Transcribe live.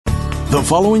The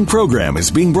following program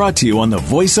is being brought to you on the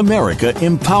Voice America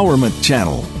Empowerment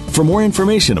Channel. For more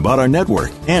information about our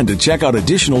network and to check out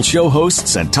additional show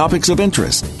hosts and topics of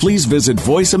interest, please visit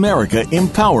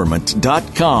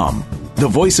voiceamericaempowerment.com. The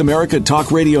Voice America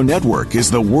Talk Radio Network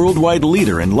is the worldwide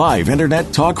leader in live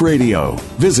Internet talk radio.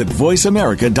 Visit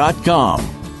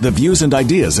voiceamerica.com. The views and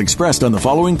ideas expressed on the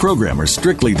following program are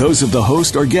strictly those of the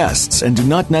host or guests and do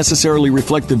not necessarily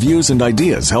reflect the views and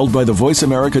ideas held by the Voice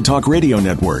America Talk Radio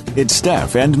Network, its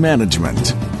staff, and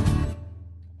management.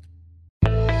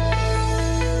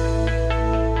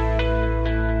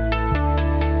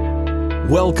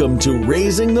 Welcome to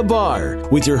Raising the Bar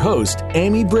with your host,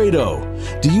 Amy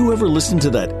Brado. Do you ever listen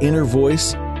to that inner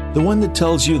voice? The one that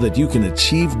tells you that you can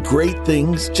achieve great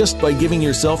things just by giving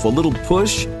yourself a little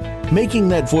push? Making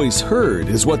that voice heard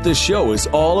is what this show is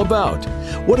all about.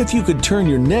 What if you could turn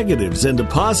your negatives into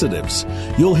positives?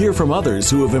 You'll hear from others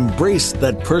who have embraced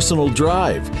that personal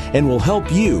drive and will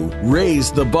help you raise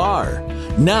the bar.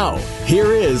 Now,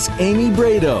 here is Amy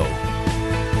Brado.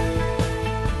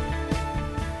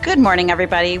 Good morning,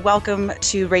 everybody. Welcome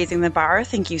to Raising the Bar.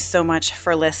 Thank you so much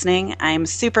for listening. I'm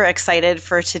super excited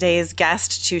for today's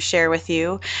guest to share with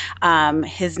you.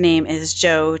 His name is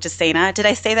Joe DeSena. Did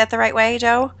I say that the right way,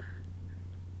 Joe?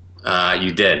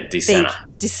 You did, DeSena.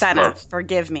 DeSena,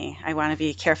 forgive me. I want to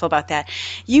be careful about that.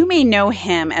 You may know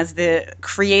him as the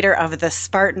creator of the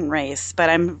Spartan race, but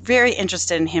I'm very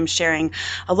interested in him sharing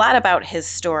a lot about his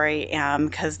story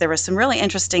because there were some really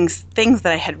interesting things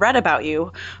that I had read about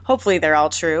you. Hopefully they're all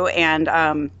true, and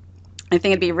I think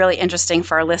it'd be really interesting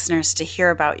for our listeners to hear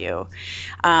about you.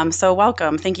 So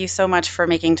welcome. Thank you so much for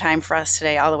making time for us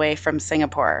today, all the way from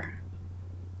Singapore.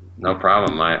 No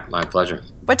problem. My pleasure.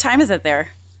 What time is it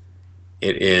there?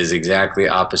 It is exactly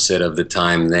opposite of the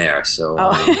time there. So,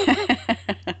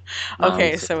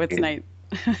 okay, so it's night.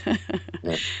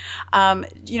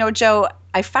 Joe,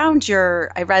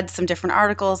 I read some different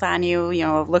articles on you,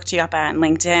 looked you up on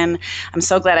LinkedIn. I'm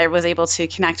so glad I was able to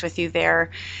connect with you there.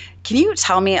 Can you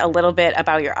tell me a little bit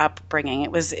about your upbringing?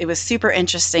 It was super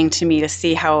interesting to me to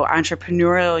see how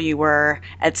entrepreneurial you were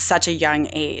at such a young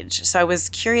age. So I was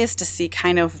curious to see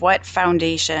kind of what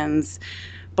foundations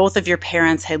both of your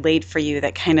parents had laid for you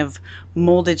that kind of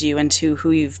molded you into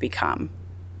who you've become.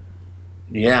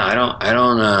 Yeah, I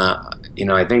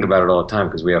think about it all the time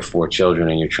because we have 4 children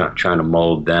and you're trying to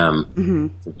mold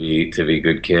them to be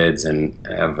good kids and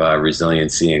have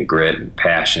resiliency and grit and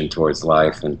passion towards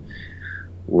life. And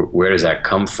where does that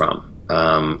come from?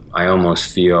 I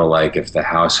almost feel like if the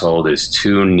household is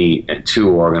too neat and too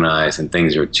organized and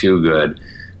things are too good,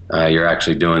 you're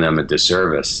actually doing them a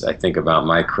disservice. I think about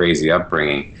my crazy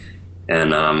upbringing,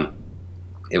 and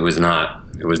it was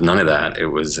none of that. It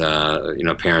was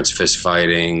parents fist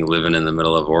fighting, living in the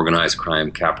middle of organized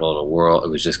crime capital of the world. It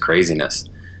was just craziness.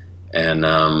 And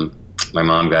my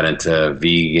mom got into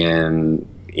vegan,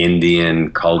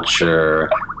 Indian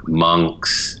culture,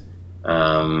 monks,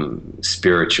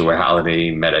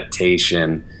 spirituality,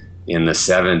 meditation in the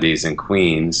 70s in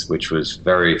Queens, which was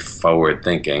very forward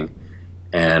thinking.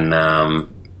 And,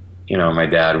 my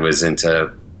dad was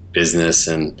into business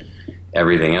and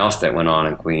everything else that went on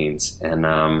in Queens. And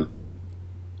I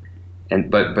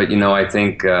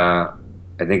think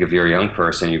if you're a young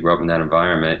person, you grow up in that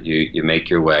environment, you make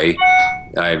your way,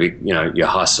 you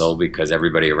hustle because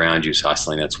everybody around you is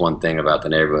hustling. That's one thing about the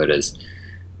neighborhood is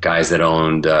guys that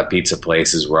owned pizza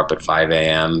places were up at 5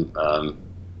 a.m.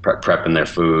 Prepping their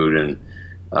food, and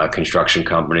construction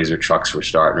companies or trucks were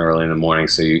starting early in the morning.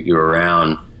 So you were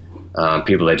around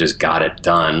people that just got it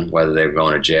done, whether they were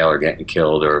going to jail or getting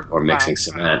killed or mixing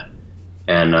cement.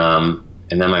 And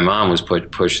then my mom was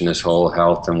pushing this whole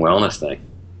health and wellness thing.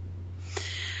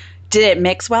 Did it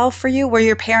mix well for you? Were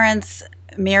your parents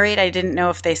married? I didn't know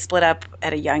if they split up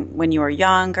when you were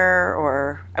younger,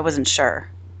 or I wasn't sure.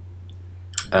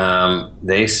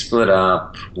 They split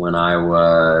up when I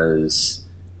was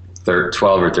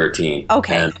 12 or 13.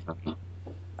 Okay.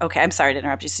 Okay, I'm sorry to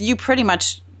interrupt you. So you pretty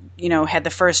much, had the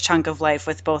first chunk of life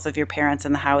with both of your parents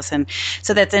in the house. And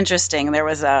so that's interesting. There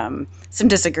was some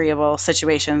disagreeable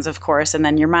situations, of course, and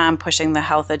then your mom pushing the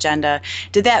health agenda.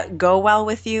 Did that go well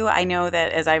with you? I know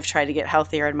that as I've tried to get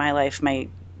healthier in my life, my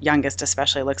youngest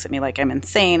especially looks at me like I'm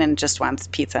insane and just wants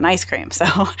pizza and ice cream. So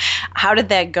how did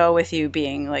that go with you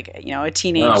being like, a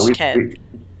teenage kid?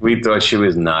 We thought she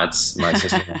was nuts. My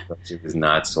sister thought she was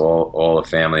nuts. All the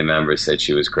family members said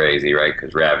she was crazy, right?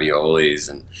 Because raviolis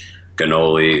and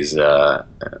cannolis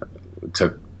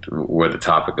were the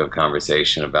topic of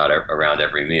conversation around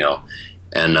every meal.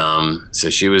 And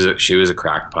so she was a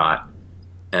crackpot.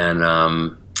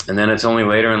 And then it's only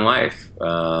later in life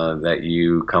that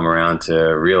you come around to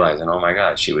realizing, oh my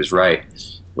God, she was right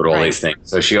with all these things.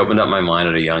 So she opened up my mind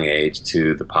at a young age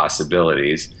to the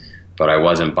possibilities, but I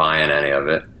wasn't buying any of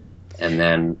it. And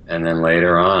then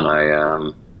later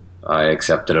on, I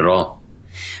accepted it all.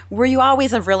 Were you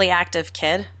always a really active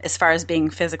kid as far as being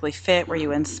physically fit? Were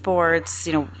you in sports?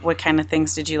 What kind of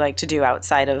things did you like to do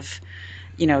outside of,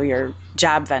 your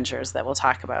job ventures that we'll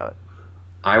talk about?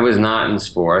 I was not in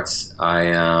sports.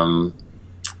 I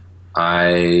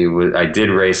did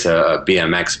race a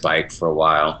BMX bike for a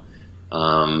while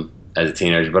as a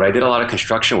teenager, but I did a lot of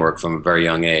construction work from a very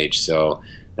young age. So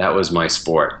that was my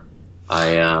sport.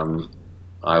 I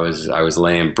was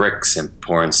laying bricks and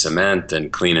pouring cement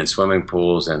and cleaning swimming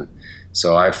pools, and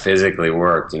so I physically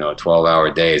worked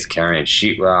 12-hour days carrying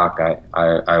sheetrock.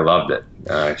 I loved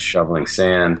it, shoveling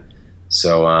sand.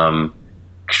 So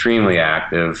extremely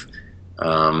active,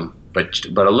 but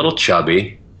a little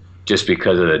chubby, just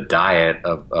because of the diet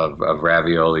of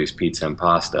raviolis, pizza, and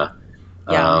pasta.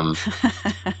 Yeah.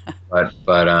 But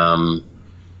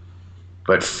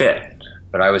fit.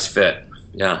 But I was fit.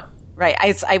 Yeah. Right.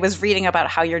 I was reading about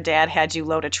how your dad had you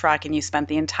load a truck and you spent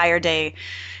the entire day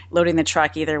loading the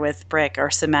truck either with brick or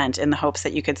cement in the hopes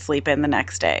that you could sleep in the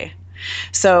next day.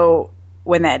 So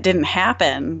when that didn't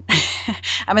happen,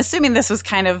 I'm assuming this was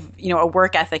kind of, a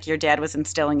work ethic your dad was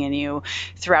instilling in you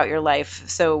throughout your life.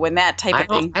 So when that type of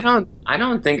thing... I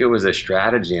don't think it was a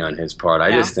strategy on his part.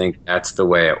 I just think that's the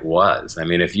way it was. I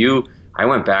mean, I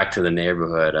went back to the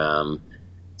neighborhood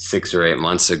 6 or 8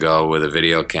 months ago with a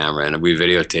video camera, and we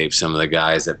videotaped some of the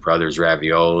guys at Brothers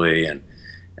Ravioli and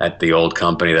at the old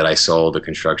company that I sold, the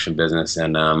construction business.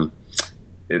 And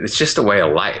it's just a way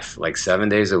of life, like 7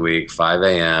 days a week, 5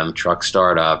 a.m., truck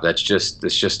start up. It's just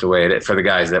the way it is for the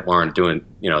guys that weren't doing,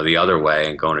 the other way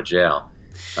and going to jail.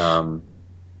 And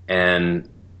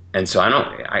so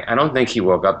I don't think he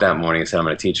woke up that morning and said, I'm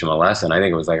going to teach him a lesson. I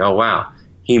think it was like, oh, wow,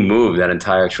 he moved that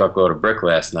entire truckload of brick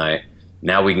last night.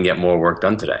 Now we can get more work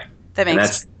done today. That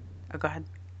makes go ahead.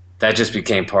 That just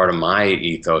became part of my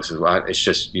ethos as well. It's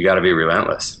just, you got to be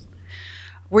relentless.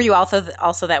 Were you also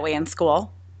that way in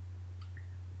school?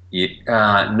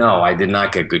 No, I did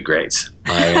not get good grades.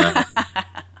 I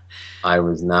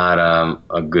was not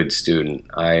a good student.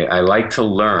 I like to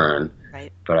learn,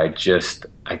 right, but I just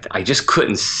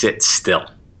couldn't sit still.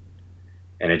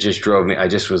 And it just drove me. I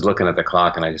just was looking at the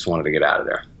clock and I just wanted to get out of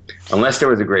there. Unless there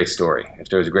was a great story. If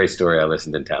there was a great story, I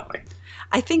listened intently.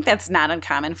 I think that's not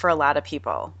uncommon for a lot of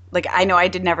people. Like, I know I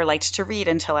never liked to read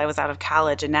until I was out of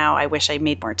college, and now I wish I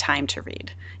made more time to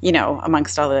read,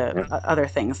 amongst all the other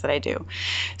things that I do.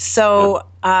 So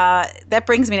that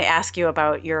brings me to ask you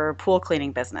about your pool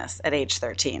cleaning business at age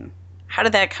 13. How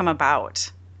did that come about?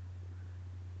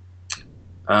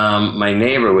 My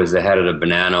neighbor was the head of the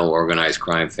Banana organized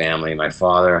crime family. My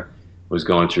father was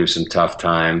going through some tough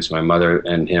times. My mother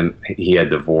and him, he had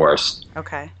divorced.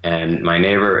 Okay. And my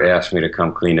neighbor asked me to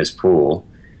come clean his pool,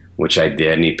 which I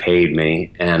did, and he paid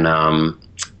me. And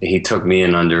he took me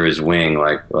in under his wing,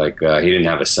 like he didn't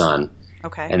have a son.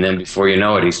 Okay. And then before you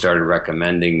know it, he started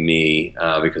recommending me,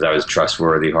 because I was a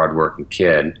trustworthy, hardworking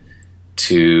kid,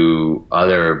 to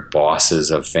other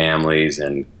bosses of families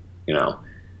and,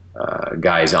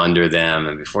 guys under them.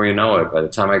 And before you know it, by the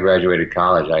time I graduated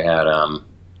college,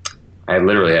 I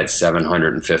literally had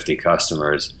 750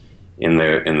 customers in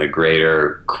the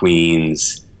greater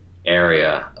Queens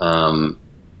area,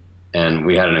 and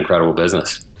we had an incredible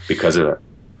business because of it.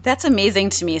 That's amazing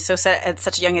to me. So at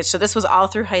such a young age, so this was all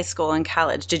through high school and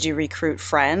college. Did you recruit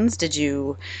friends? Did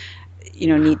you,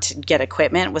 need to get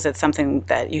equipment? Was it something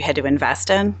that you had to invest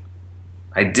in?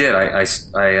 I did.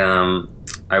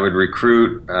 I would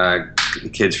recruit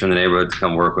kids from the neighborhood to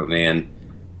come work with me,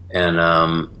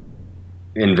 and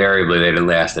invariably they'd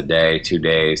last a day, 2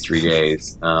 days, 3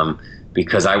 days,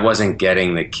 because I wasn't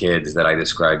getting the kids that I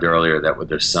described earlier that were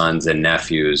their sons and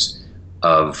nephews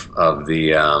of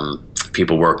the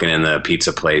people working in the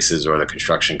pizza places or the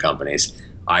construction companies.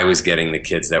 I was getting the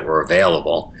kids that were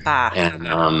available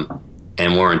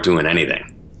and weren't doing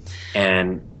anything.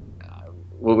 And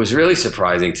what was really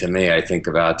surprising to me, I think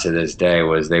about to this day,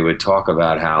 was they would talk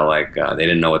about how they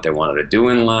didn't know what they wanted to do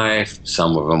in life.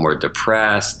 Some of them were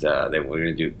depressed. They were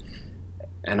going to do,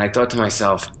 and I thought to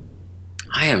myself,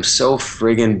 I am so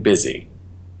friggin' busy,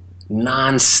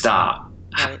 nonstop.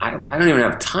 I don't even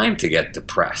have time to get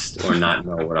depressed or not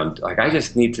know what I'm like. I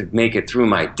just need to make it through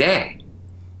my day,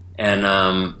 and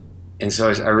so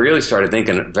I really started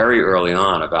thinking very early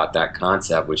on about that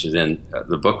concept, which is in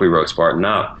the book we wrote, Spartan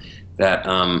Up. That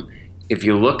if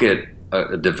you look at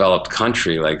a developed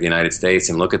country like the United States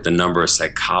and look at the number of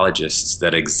psychologists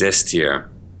that exist here,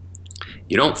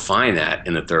 You don't find that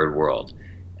in the third world.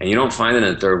 And you don't find it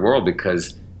in the third world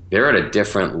because they're at a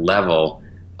different level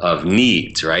of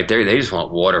needs, right? They just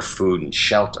want water, food, and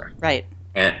shelter. Right.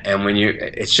 And when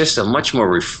it's just a much more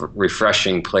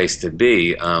refreshing place to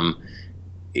be.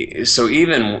 So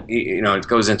even, it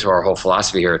goes into our whole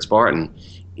philosophy here at Spartan.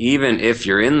 Even if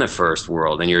you're in the first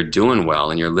world and you're doing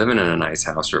well and you're living in a nice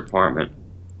house or apartment,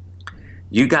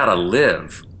 you got to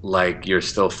live like you're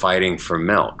still fighting for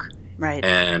milk. Right.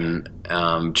 And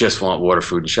just want water,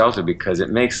 food, and shelter, because it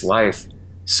makes life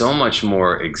so much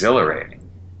more exhilarating.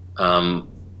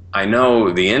 I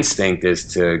know the instinct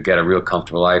is to get a real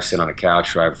comfortable life, sit on a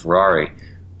couch, drive a Ferrari,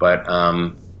 but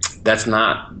that's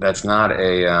not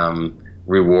a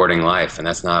rewarding life, and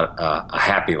that's not a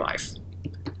happy life.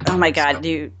 Oh my God,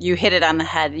 you hit it on the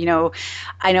head.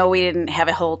 I know we didn't have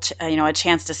a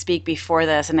chance to speak before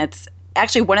this, and it's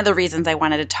actually one of the reasons I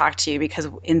wanted to talk to you, because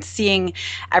in seeing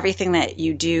everything that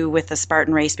you do with the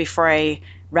Spartan race, before I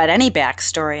read any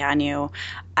backstory on you,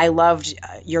 I loved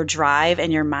your drive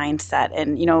and your mindset.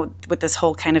 And, with this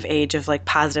whole kind of age of like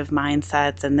positive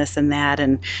mindsets and this and that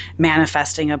and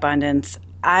manifesting abundance,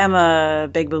 I'm a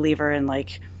big believer in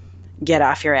like, get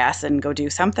off your ass and go do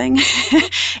something.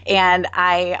 And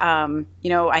one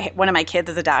of my kids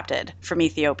is adopted from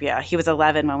Ethiopia. He was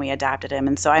 11 when we adopted him.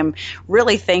 And so I'm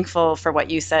really thankful for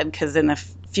what you said, because in the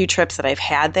few trips that I've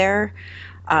had there,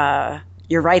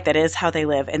 you're right, that is how they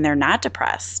live. And they're not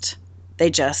depressed. They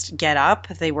just get up,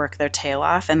 they work their tail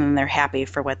off, and then they're happy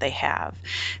for what they have.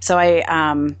 So I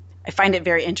find it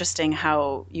very interesting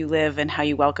how you live and how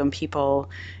you welcome people,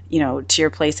 to your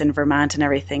place in Vermont and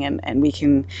everything, and we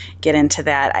can get into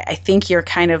that. I think you're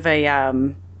kind of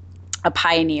a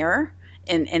pioneer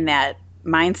in that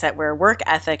mindset where work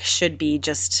ethic should be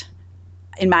just,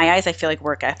 in my eyes, I feel like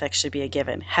work ethic should be a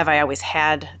given. Have I always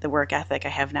had the work ethic I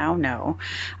have now? No.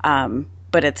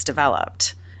 But it's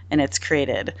developed and it's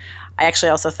created. I actually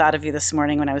also thought of you this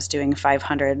morning when I was doing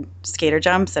 500 skater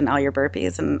jumps and all your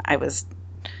burpees, and I was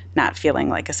not feeling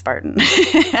like a Spartan.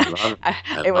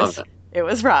 It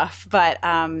was rough. But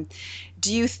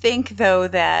do you think, though,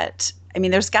 that,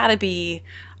 there's got to be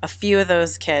a few of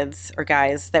those kids or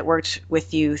guys that worked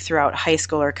with you throughout high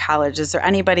school or college. Is there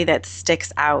anybody that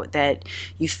sticks out that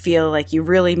you feel like you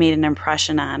really made an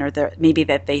impression on, or maybe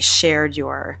that they shared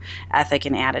your ethic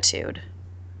and attitude?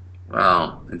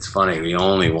 Well, it's funny. The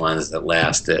only ones that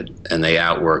lasted and they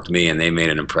outworked me and they made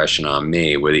an impression on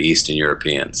me were the Eastern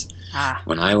Europeans.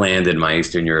 When I landed my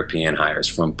Eastern European hires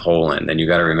from Poland, and you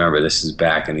got to remember, this is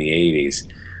back in the 80s,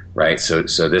 right? So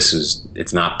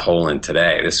it's not Poland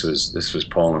today. This was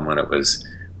Poland when it was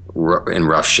in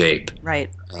rough shape. Right.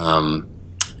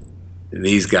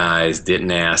 These guys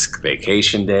didn't ask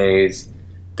vacation days.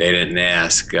 They didn't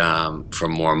ask for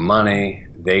more money.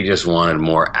 They just wanted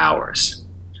more hours.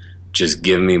 Just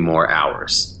give me more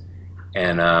hours.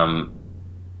 And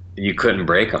you couldn't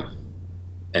break them.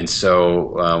 And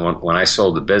so when I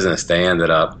sold the business, they ended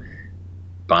up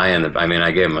buying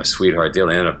I gave them a sweetheart deal.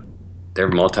 They're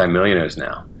multimillionaires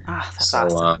now. Oh, that's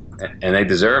awesome. And they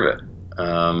deserve it.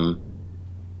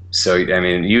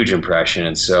 Huge impression.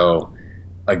 And so,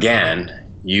 again,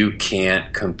 you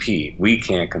can't compete. We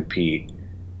can't compete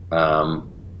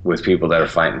with people that are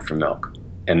fighting for milk.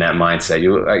 And that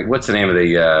mindset. What's the name of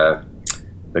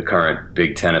the current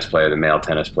big tennis player, the male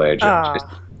tennis player?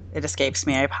 It escapes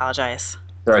me. I apologize.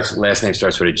 Last name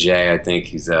starts with a J. I think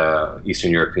he's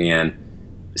Eastern European.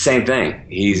 Same thing.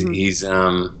 He's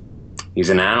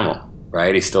an animal,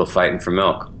 right? He's still fighting for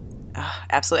milk. Oh,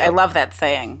 absolutely. I love that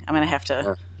saying. I'm gonna have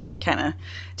to kind of.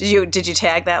 Did you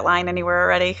tag that line anywhere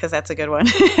already? Because that's a good one.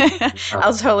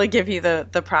 I'll totally give you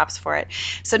the props for it.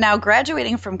 So now,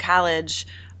 graduating from college,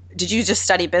 did you just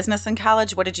study business in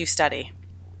college? What did you study?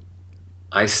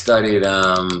 I studied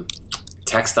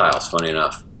textiles, funny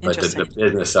enough, but the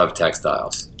business of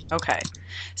textiles. Okay.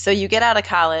 So you get out of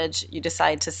college, you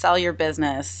decide to sell your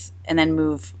business, and then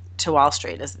move to Wall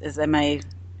Street. Am I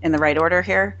in the right order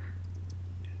here?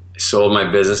 I sold my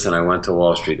business and I went to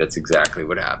Wall Street. That's exactly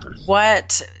what happened.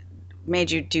 What made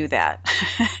you do that?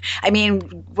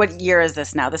 What year is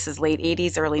this now? This is late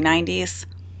 80s, early 90s?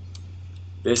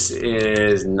 This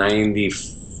is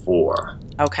 94.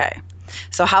 Okay.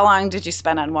 So how long did you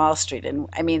spend on Wall Street? And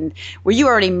were you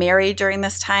already married during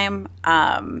this time?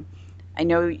 I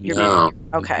know you're married.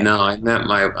 Okay. No,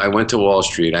 I went to Wall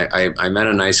Street. I met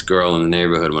a nice girl in the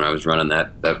neighborhood when I was running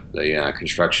the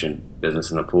construction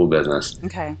business and the pool business.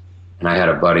 Okay. And I had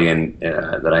a buddy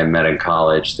that I met in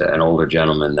college, an older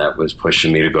gentleman that was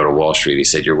pushing me to go to Wall Street. He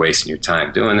said, "You're wasting your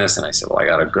time doing this." And I said, "Well, I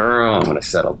got a girl. I'm going to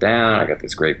settle down. I got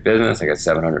this great business. I got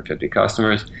 750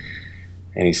 customers."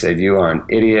 And he said, "You are an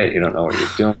idiot. You don't know what you're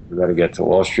doing. You got to get to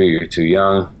Wall Street. You're too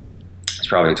young." It's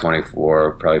probably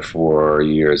 24, probably 4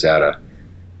 years out of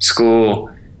school.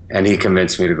 And he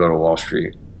convinced me to go to Wall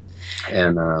Street.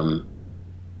 And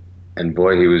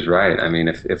boy, he was right. I mean,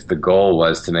 if the goal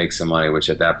was to make some money, which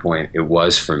at that point it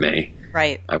was for me,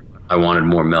 right? I wanted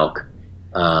more milk.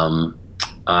 That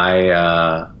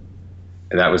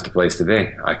was the place to be.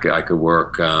 I could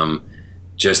work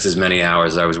just as many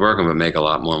hours as I was working, but make a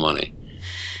lot more money.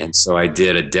 And so I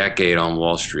did a decade on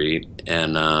Wall Street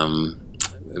and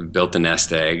built a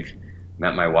nest egg,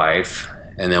 met my wife,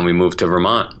 and then we moved to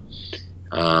Vermont.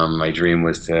 My dream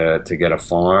was to get a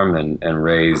farm and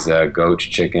raise goats,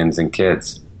 chickens, and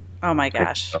kids. Oh my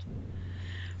gosh!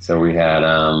 So we had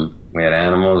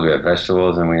animals, we had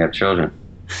vegetables, and we had children.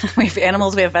 We have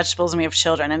animals, we have vegetables, and we have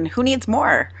children. And who needs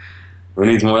more? Who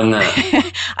needs more than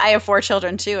that? I have 4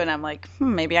 children too, and I'm like,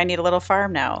 maybe I need a little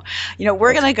farm now.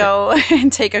 We're going to go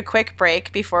and take a quick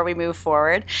break before we move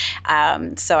forward.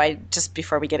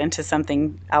 Before we get into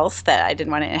something else that I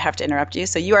didn't want to have to interrupt you.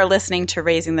 So you are listening to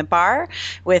Raising the Bar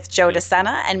with Joe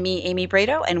DeSena and me, Amy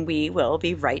Brado, and we will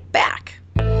be right back.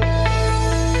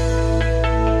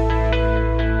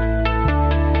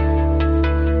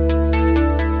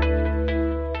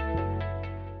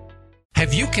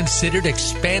 Have you considered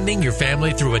expanding your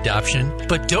family through adoption,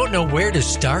 but don't know where to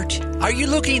start? Are you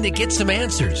looking to get some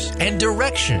answers and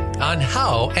direction on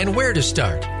how and where to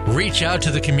start? Reach out to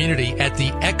the community at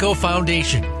the Echo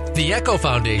Foundation. The Echo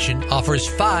Foundation offers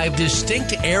 5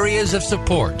 distinct areas of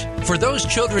support. For those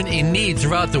children in need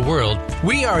throughout the world,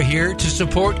 we are here to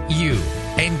support you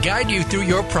and guide you through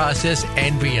your process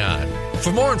and beyond.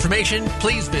 For more information,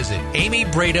 please visit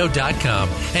amybrado.com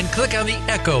and click on the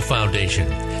Echo Foundation.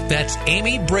 That's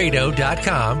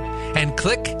amybrado.com and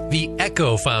click the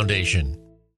Echo Foundation.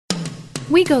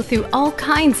 We go through all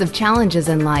kinds of challenges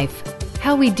in life.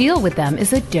 How we deal with them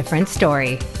is a different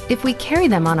story. If we carry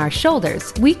them on our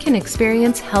shoulders, we can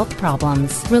experience health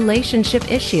problems, relationship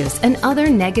issues, and other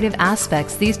negative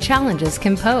aspects these challenges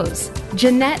can pose.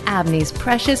 Jeanette Abney's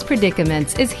Precious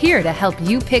Predicaments is here to help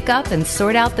you pick up and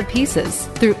sort out the pieces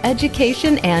through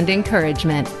education and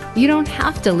encouragement. You don't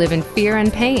have to live in fear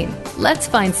and pain. Let's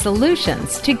find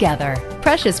solutions together.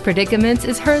 Precious Predicaments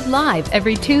is heard live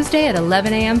every Tuesday at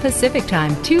 11 a.m. Pacific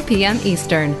Time, 2 p.m.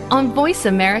 Eastern on Voice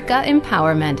America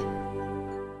Empowerment.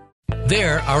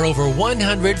 There are over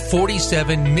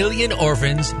 147 million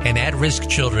orphans and at-risk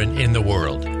children in the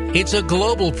world. It's a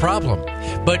global problem,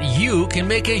 but you can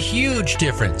make a huge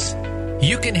difference.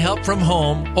 You can help from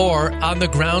home or on the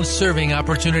ground serving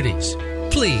opportunities.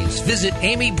 Please visit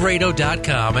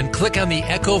amybrado.com and click on the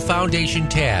Echo Foundation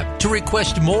tab to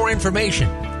request more information.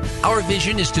 Our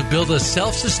vision is to build a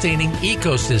self-sustaining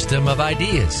ecosystem of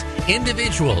ideas,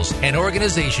 individuals, and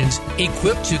organizations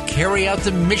equipped to carry out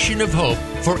the mission of hope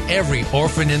for every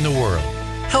orphan in the world.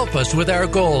 Help us with our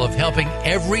goal of helping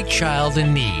every child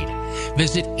in need.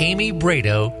 Visit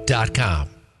amybrado.com.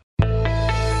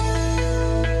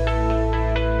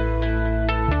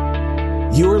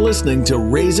 You're listening to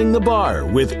Raising the Bar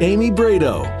with Amy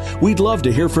Brado. We'd love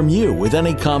to hear from you with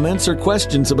any comments or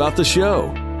questions about the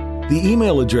show. The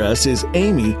email address is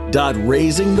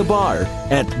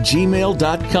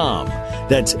amy.raisingthebar@gmail.com.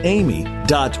 That's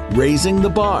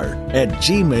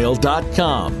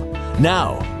amy.raisingthebar@gmail.com.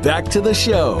 Now, back to the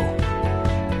show.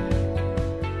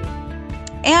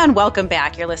 And welcome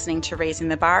back. You're listening to Raising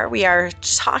the Bar. We are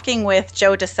talking with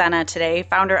Joe DeSena today,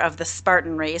 founder of the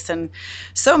Spartan Race, and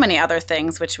so many other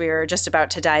things, which we were just about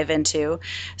to dive into.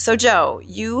 So, Joe,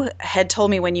 you had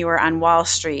told me when you were on Wall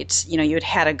Street, you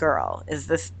had a girl. Is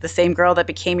this the same girl that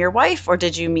became your wife, or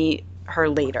did you meet her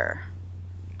later?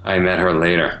 I met her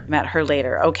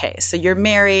later. Okay. So you're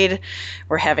married.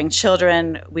 We're having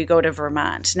children. We go to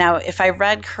Vermont. Now, if I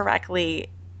read correctly,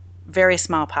 very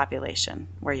small population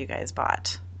where you guys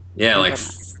bought. Yeah, like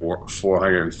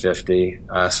 450,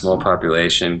 small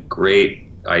population, great,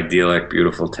 idyllic,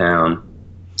 beautiful town,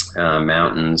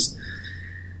 mountains,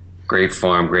 great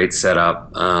farm, great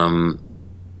setup,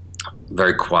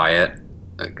 very quiet,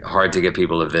 hard to get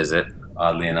people to visit,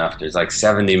 oddly enough. There's like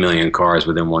 70 million cars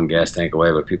within one gas tank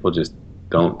away, but people just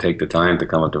don't take the time to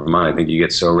come up to Vermont. I think you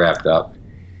get so wrapped up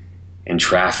in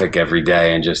traffic every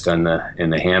day and just in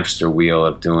the hamster wheel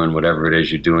of doing whatever it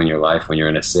is you do in your life when you're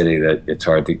in a city that it's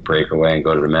hard to break away and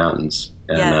go to the mountains.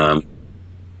 And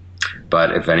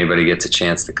but if anybody gets a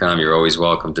chance to come, you're always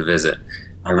welcome to visit.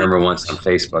 I remember once on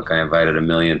Facebook I invited 1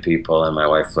 million people and my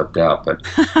wife flipped out, but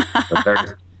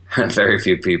very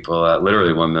few people,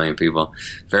 literally 1 million people,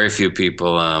 very few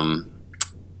people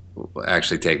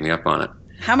actually take me up on it.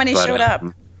 How many showed up?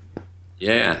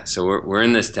 Yeah, so we're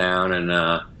in this town, and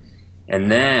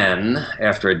And then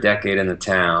after a decade in the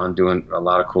town, doing a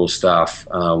lot of cool stuff,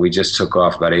 we just took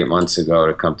off about 8 months ago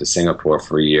to come to Singapore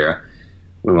for a year.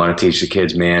 We want to teach the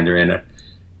kids Mandarin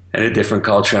and a different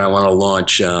culture, and I want to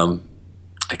launch.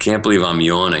 I can't believe I'm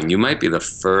yawning. You might be the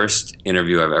first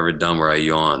interview I've ever done where I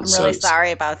yawn. I'm really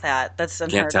sorry about that. That's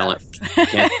unheard of.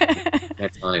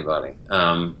 Can't tell anybody.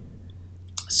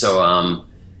 So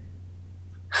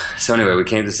anyway, we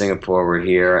came to Singapore. We're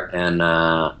here, and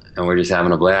we're just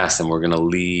having a blast. And we're going to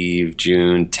leave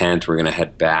June 10th. We're going to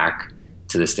head back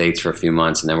to the States for a few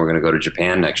months, and then we're going to go to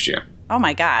Japan next year. Oh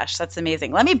my gosh, that's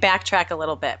amazing. Let me backtrack a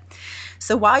little bit.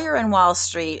 So while you're in Wall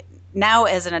Street, now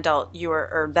as an adult,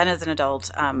 then as an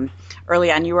adult, early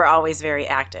on, you were always very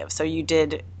active. So you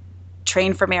did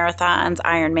train for marathons,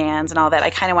 Ironmans, and all that. I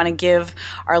kind of want to give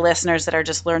our listeners that are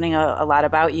just learning a lot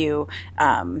about you,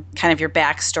 kind of your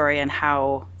backstory and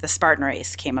how the Spartan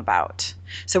race came about.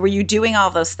 So were you doing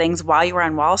all those things while you were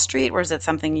on Wall Street, or is it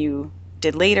something you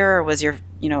did later, or was your,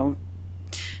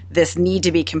 this need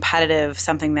to be competitive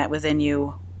something that was in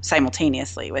you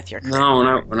simultaneously with your career?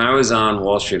 No, when I was on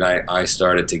Wall Street, I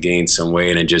started to gain some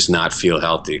weight and just not feel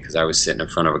healthy because I was sitting in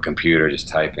front of a computer just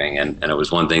typing, and it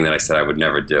was one thing that I said I would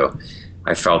never do.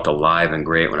 I felt alive and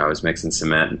great when I was mixing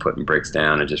cement and putting bricks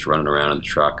down and just running around in the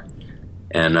truck,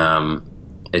 and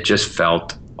it just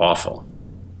felt awful.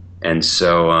 And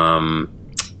so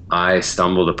I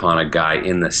stumbled upon a guy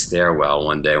in the stairwell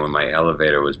one day when my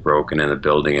elevator was broken in a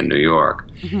building in New York.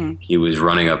 Mm-hmm. He was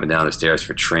running up and down the stairs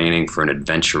for training for an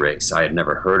adventure race. I had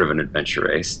never heard of an adventure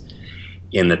race.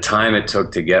 In the time it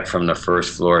took to get from the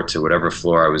first floor to whatever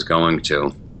floor I was going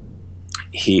to,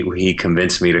 he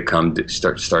convinced me to come to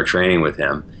start training with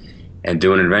him and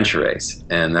do an adventure race.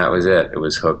 And that was it. It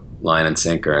was hook, line, and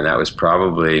sinker. And that was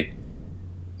probably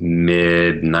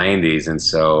mid-90s. And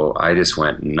so I just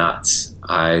went nuts.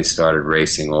 I started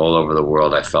racing all over the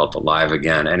world. I felt alive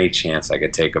again. Any chance I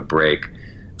could take a break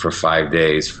for 5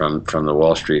 days from the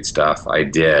Wall Street stuff, I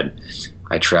did.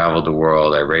 I traveled the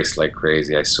world. I raced like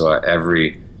crazy. I saw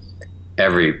every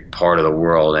part of the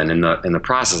world. And in the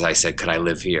process, I said, could I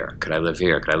live here? Could I live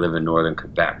here? Could I live in northern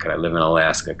Quebec? Could I live in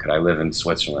Alaska? Could I live in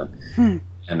Switzerland?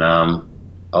 And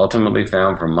ultimately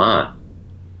found Vermont,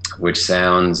 which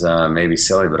sounds maybe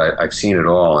silly, but I've seen it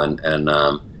all. And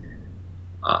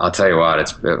I'll tell you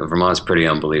what, Vermont's pretty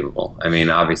unbelievable. I mean,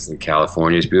 obviously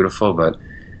California is beautiful, but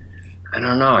I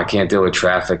don't know. I can't deal with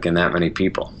traffic and that many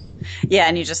people. Yeah,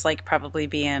 and you just like probably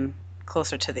being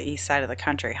closer to the east side of the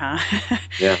country, huh?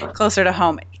 Yeah. Closer to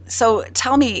home. So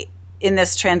tell me, in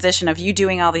this transition of you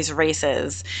doing all these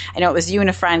races, I know it was you and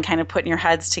a friend kind of putting your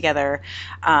heads together.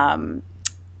 How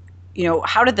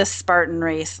did the Spartan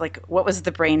race, like, what was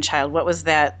the brainchild? What was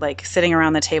that, like, sitting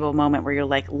around the table moment where you're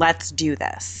like, let's do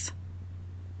this?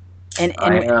 And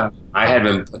I had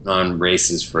been putting on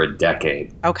races for a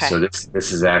decade. Okay. So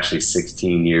this is actually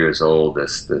 16 years old,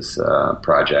 this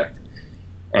project.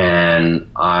 And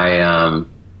I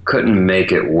couldn't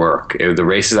make it work. The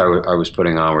races I was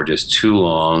putting on were just too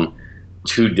long,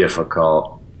 too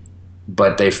difficult,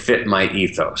 but they fit my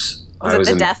ethos. Was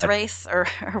it the death race, or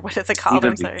what is it called?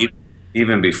 I'm sorry.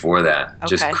 Even before that, okay.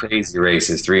 Just crazy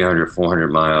races, 300,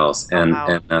 400 miles. And,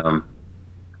 wow.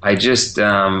 I just,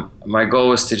 my goal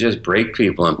was to just break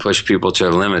people and push people to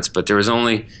their limits, but there was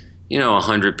only,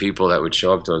 100 people that would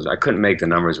show up to those. I couldn't make the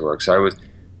numbers work. So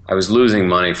I was losing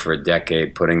money for a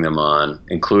decade putting them on,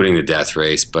 including the death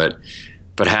race, but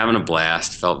having a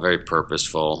blast, felt very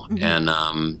purposeful.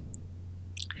 Mm-hmm.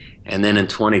 And then in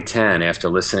 2010, after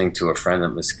listening to a friend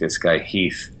of this guy,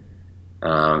 Heath,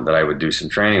 that I would do some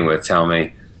training with, tell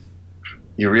me,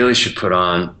 you really should put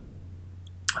on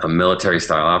a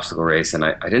military-style obstacle race. And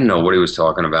I didn't know what he was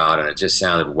talking about, and it just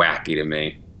sounded wacky to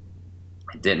me.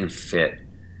 It didn't fit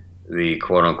the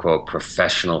quote-unquote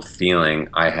professional feeling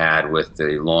I had with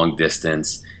the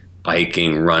long-distance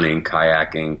biking, running,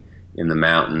 kayaking in the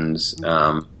mountains.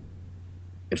 I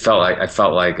felt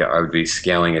like I would be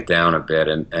scaling it down a bit,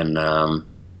 and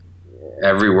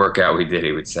every workout we did,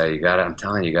 he would say, I'm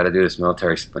telling you, you got to do this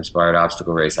military-inspired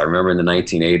obstacle race. I remember in the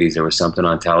 1980s, there was something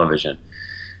on television.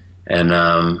 And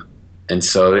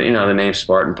so, the name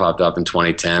Spartan popped up in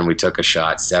 2010. We took a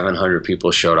shot. 700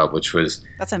 people showed up, which was...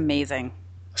 That's amazing.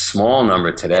 A small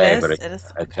number today, but a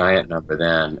okay. giant number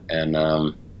then.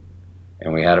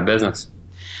 And we had a business.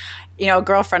 A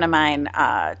girlfriend of mine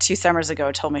 2 summers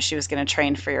ago told me she was going to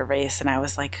train for your race, and I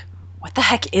was like, what the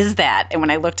heck is that? And when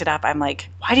I looked it up, I'm like,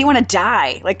 why do you want to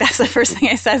die? Like, that's the first thing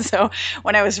I said. So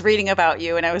when I was reading about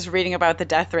you and I was reading about the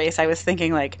death race, I was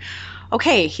thinking like,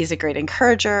 okay, he's a great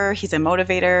encourager, he's a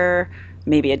motivator,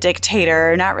 maybe a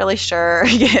dictator, not really sure.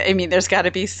 I mean, there's got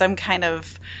to be some kind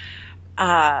of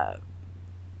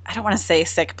I don't want to say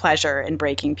sick pleasure in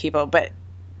breaking people, but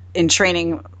in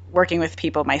training, working with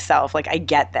people myself, like I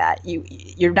get that.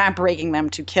 You're not breaking them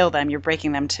to kill them, you're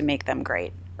breaking them to make them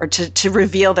great or to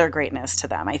reveal their greatness to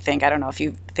them, I think. I don't know if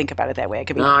you think about it that way. I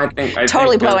could be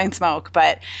totally blowing smoke,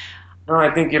 but no,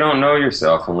 I think you don't know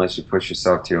yourself unless you push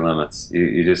yourself to your limits.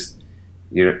 You just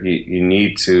you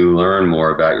need to learn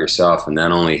more about yourself, and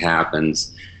that only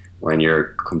happens when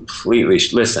you're completely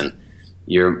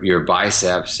your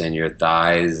biceps and your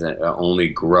thighs only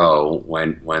grow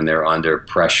when they're under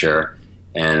pressure,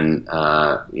 and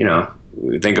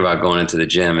think about going into the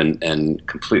gym and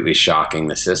completely shocking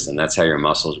the system. That's how your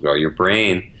muscles grow. Your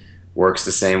brain works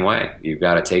the same way. You've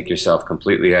got to take yourself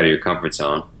completely out of your comfort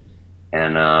zone,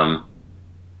 and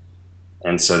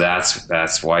so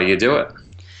that's why you do it.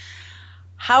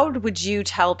 How would you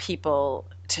tell people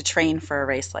to train for a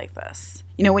race like this?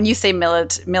 You know, when you say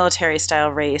military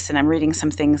style race, and I'm reading some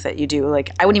things that you do,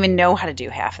 like I wouldn't even know how to do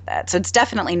half of that. So it's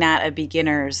definitely not a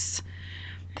beginner's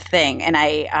thing. And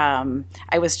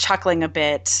I was chuckling a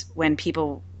bit when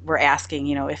people were asking,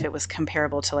 you know, if it was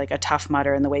comparable to like a Tough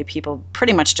Mudder and the way people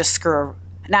pretty much just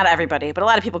not everybody, but a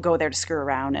lot of people go there to screw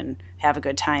around and have a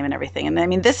good time and everything. And I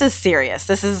mean, this is serious.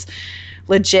 This is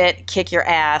legit, kick your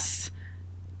ass,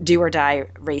 do or die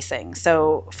racing.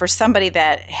 So for somebody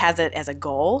that has it as a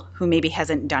goal, who maybe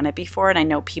hasn't done it before, and I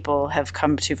know people have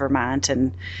come to Vermont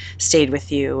and stayed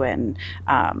with you, and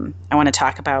I want to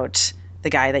talk about the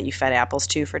guy that you fed apples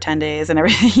to for 10 days and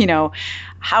everything, you know,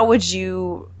 how would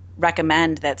you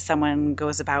recommend that someone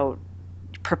goes about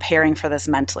preparing for this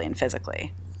mentally and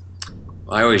physically?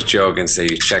 I always joke and say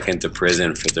you check into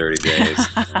prison for 30 days.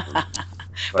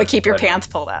 But keep your pants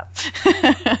pulled up.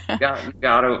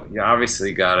 You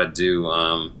obviously got to do,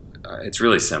 it's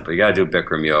really simple. You got to do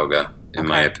Bikram yoga, in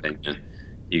my opinion.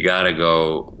 You got to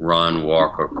go run,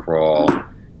 walk, or crawl,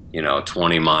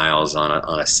 20 miles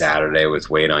on a Saturday with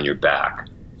weight on your back.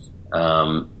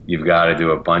 You've got to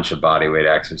do a bunch of body weight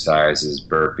exercises,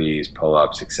 burpees,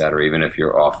 pull-ups, etc., even if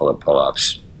you're awful at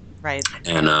pull-ups. Right.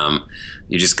 And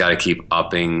you just got to keep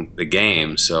upping the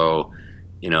game. So,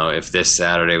 if this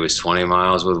Saturday was 20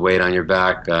 miles with weight on your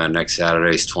back, next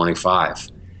Saturday is 25,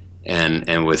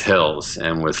 and with hills,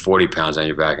 and with 40 pounds on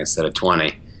your back instead of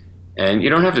 20. And you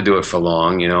don't have to do it for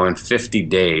long. In 50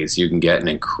 days, you can get in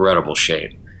incredible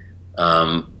shape.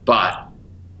 But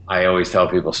I always tell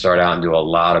people start out and do a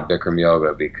lot of Bikram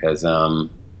yoga because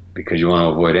you want to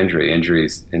avoid injury. Injury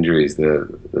is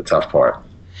the tough part.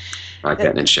 Not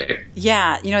getting in shape.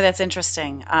 Yeah, that's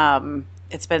interesting.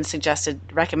 It's been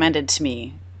recommended to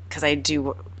me because I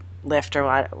do lift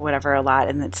or whatever a lot,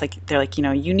 and it's like they're like,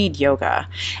 you need yoga.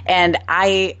 And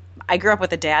I grew up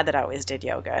with a dad that always did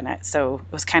yoga, and so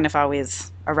it was kind of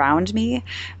always around me.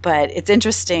 But it's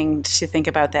interesting to think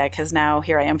about that because now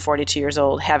here I am, 42 years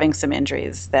old, having some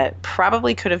injuries that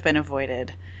probably could have been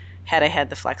avoided had I had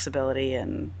the flexibility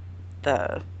and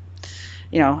the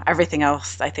everything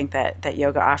else I think that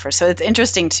yoga offers. So it's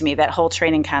interesting to me, that whole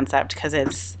training concept, because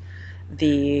it's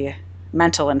the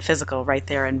mental and physical right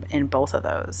there in both of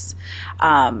those.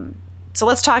 So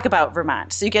let's talk about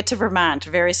Vermont. So you get to Vermont,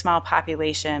 very small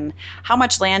population. How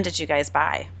much land did you guys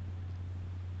buy?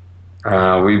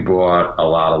 We bought a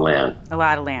lot of land. A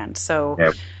lot of land. So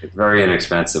yeah, it's very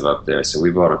inexpensive up there. So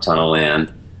we bought a ton of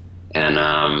land, and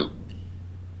I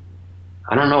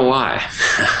don't know why.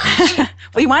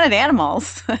 Well, you wanted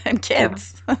animals and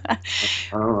kids. I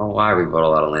don't know why we bought a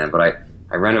lot of land, but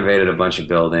I renovated a bunch of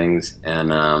buildings,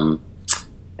 and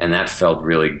that felt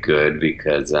really good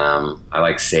because I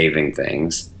like saving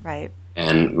things. Right.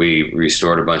 And we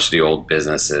restored a bunch of the old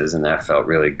businesses, and that felt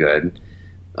really good.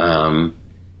 And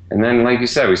then, like you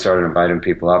said, we started inviting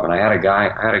people up, and I had a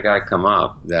guy come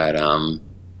up that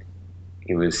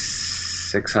he was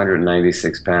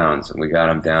 696 pounds, and we got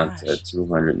him down to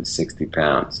 260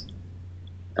 pounds.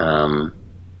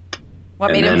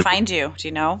 What made him find you? Do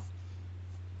you know?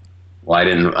 Well, I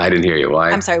didn't hear you. Why?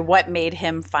 I'm sorry. What made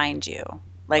him find you?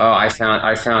 I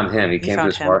found him. He came to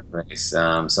a Spartan race.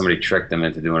 Somebody tricked him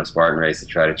into doing a Spartan race to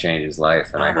try to change his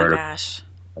life, and I heard him.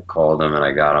 I called him, and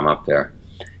I got him up there.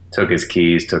 Took his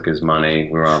keys, took his money.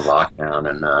 We were on lockdown,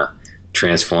 and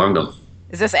transformed him.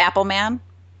 Is this Apple Man?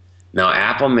 No,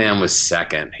 Apple Man was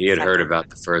second. He had heard about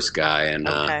the first guy, and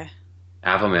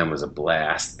Apple Man was a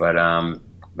blast. But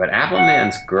Apple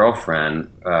Man's girlfriend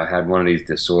had one of these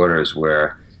disorders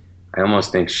where I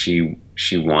almost think she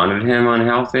wanted him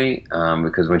unhealthy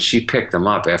because when she picked him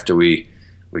up after we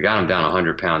got him down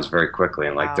 100 pounds very quickly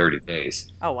in like 30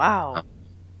 days. Oh, wow.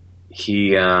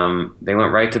 They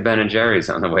went right to Ben & Jerry's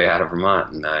on the way out of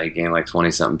Vermont, and he gained like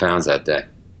 20-something pounds that day.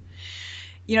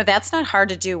 That's not hard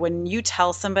to do. When you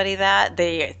tell somebody that,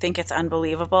 they think it's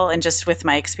unbelievable. And just with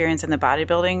my experience in the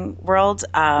bodybuilding world,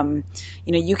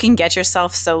 you can get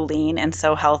yourself so lean and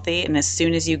so healthy. And as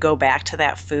soon as you go back to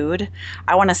that food,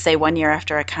 I want to say one year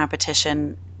after a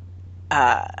competition,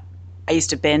 I used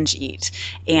to binge eat,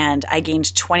 and I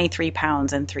gained 23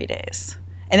 pounds in 3 days.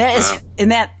 And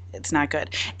it's not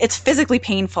good. It's physically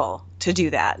painful to do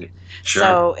that. Sure.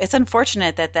 So it's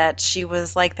unfortunate that she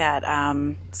was like that.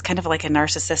 It's kind of like a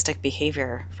narcissistic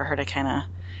behavior for her to kind of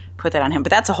put that on him.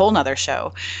 But that's a whole nother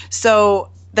show. So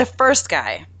the first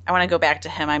guy, I want to go back to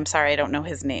him. I'm sorry, I don't know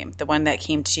his name. The one that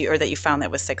came to you, or that you found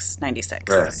that was 696.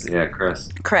 Chris. Yeah, Chris.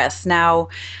 Chris. Now,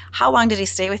 how long did he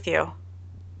stay with you?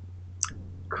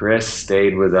 Chris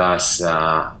stayed with us.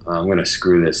 I'm going to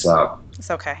screw this up. It's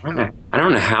okay. I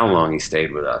don't know how long he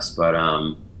stayed with us, but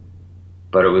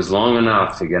it was long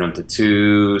enough to get him to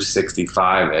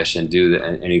 265-ish and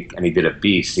he did a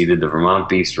beast. He did the Vermont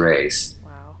Beast race.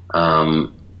 Wow.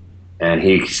 And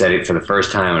he said it for the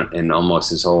first time in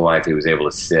almost his whole life, he was able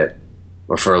to sit,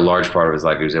 or for a large part of his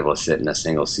life, he was able to sit in a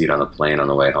single seat on the plane on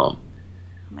the way home.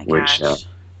 Oh my gosh. Which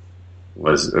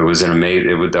was an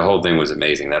amazing. The whole thing was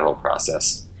amazing. That whole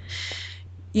process.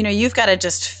 You've got to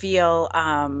just feel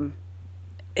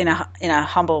in a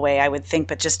humble way, I would think,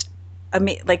 but just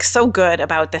like so good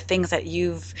about the things that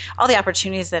all the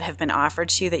opportunities that have been offered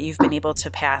to you that you've been able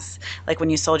to pass, like when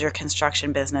you sold your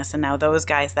construction business, and now those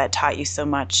guys that taught you so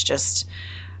much just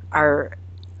are,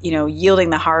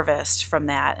 yielding the harvest from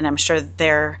that. And I'm sure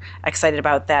they're excited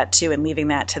about that too, and leaving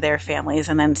that to their families.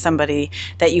 And then somebody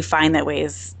that you find that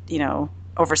weighs,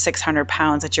 over 600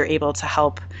 pounds, that you're able to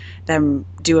help them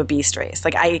do a beast race.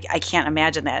 Like I can't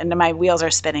imagine that. And my wheels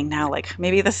are spinning now. Like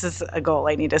maybe this is a goal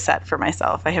I need to set for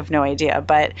myself. I have no idea.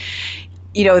 But,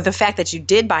 the fact that you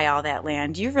did buy all that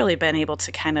land, you've really been able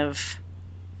to kind of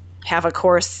have a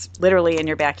course literally in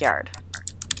your backyard.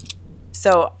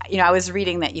 So, I was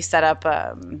reading that you set up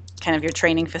kind of your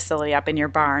training facility up in your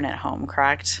barn at home,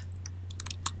 correct?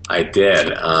 I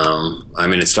did.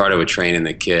 It started with training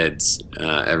the kids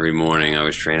every morning. I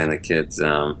was training the kids.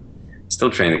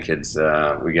 Still train the kids.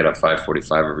 We get up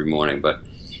 5:45 every morning, but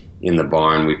in the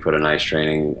barn we put a nice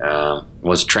training.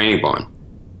 Was a training barn,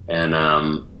 and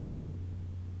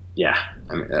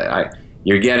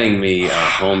you're getting me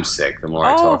homesick. The more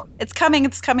I talk. It's coming.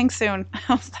 It's coming soon.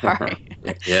 I'm sorry.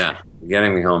 Yeah, you're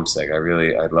getting me homesick.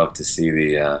 I'd love to see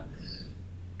the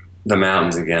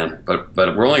mountains again, but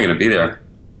we're only going to be there.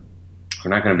 We're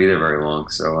not going to be there very long,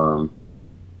 so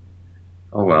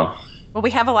oh well. Well, we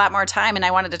have a lot more time, and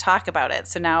I wanted to talk about it.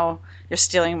 So now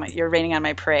you're raining on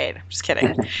my parade. I'm just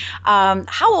kidding.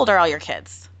 How old are all your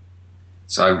kids?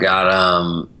 So I've got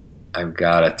a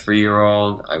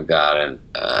 3-year-old. I've got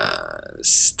a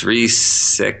 3,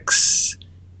 6,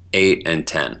 8, and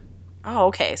 10. Oh,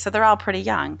 okay. So they're all pretty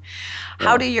young. Yeah.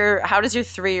 How does your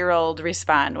 3-year-old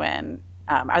respond when?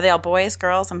 Are they all boys,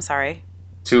 girls? I'm sorry.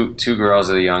 Two girls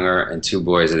are the younger, and 2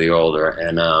 boys are the older.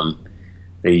 And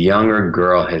the younger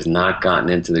girl has not gotten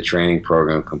into the training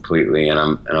program completely, and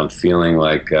I'm feeling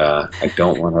like I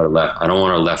don't want her left. I don't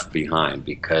want her left behind,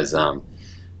 because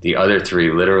the other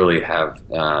 3 literally have.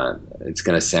 It's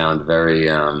going to sound very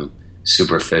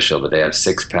superficial, but they have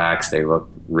 6-packs. They look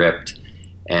ripped,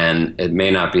 and it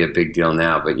may not be a big deal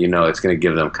now, but it's going to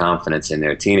give them confidence in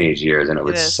their teenage years, and it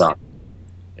would suck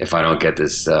if I don't get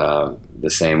this the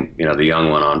same, the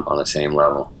young one on the same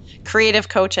level. Creative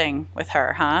coaching with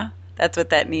her, huh? That's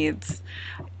what that needs.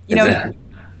 Do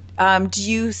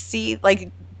you see,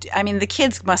 the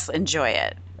kids must enjoy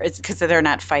it, because they're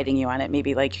not fighting you on it,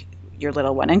 maybe like your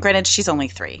little one. And granted, she's only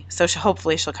 3, so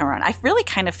hopefully she'll come around. I really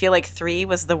kind of feel like 3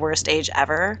 was the worst age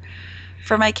ever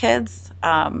for my kids.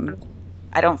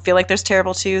 I don't feel like there's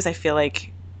terrible 2s. I feel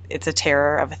like it's a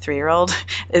terror of a 3-year-old.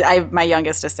 My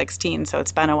youngest is 16, so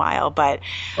it's been a while. But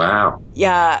wow,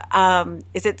 yeah.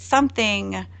 Is it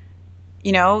something?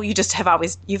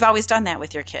 You've always done that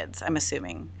with your kids, I'm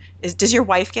assuming. Does your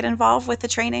wife get involved with the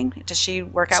training? Does she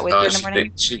work out with you in the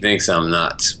morning? She thinks I'm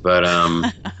nuts, but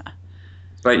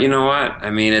but you know what?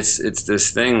 It's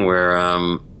this thing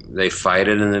where they fight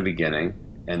it in the beginning,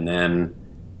 and then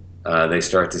they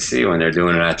start to see when they're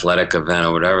doing an athletic event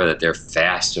or whatever that they're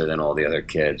faster than all the other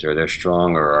kids, or they're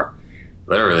stronger. Or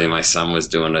literally, my son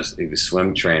was he was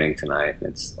swim training tonight.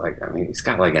 It's like, he's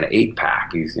got like an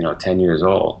 8-pack. He's 10 years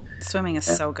old. Swimming is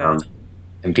so good.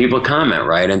 And people comment,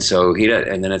 right? And so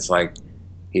and then it's like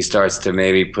he starts to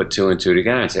maybe put 2 and 2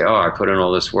 together and say, oh, I put in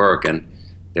all this work, and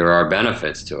there are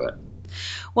benefits to it.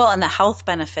 Well, and the health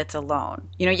benefits alone.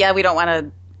 We don't want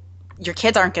to. Your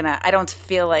kids aren't going to. I don't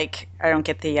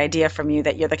get the idea from you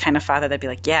that you're the kind of father that'd be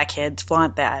like, yeah, kids,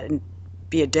 flaunt that. And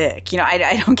be a dick.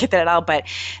 I don't get that at all, but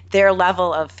their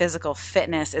level of physical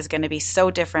fitness is going to be so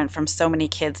different from so many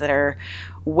kids that are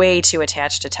way too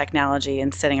attached to technology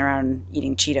and sitting around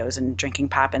eating Cheetos and drinking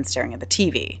pop and staring at the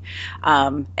TV.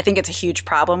 I think it's a huge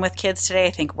problem with kids today.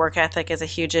 I think work ethic is a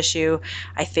huge issue.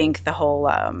 I think the whole,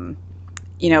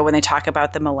 when they talk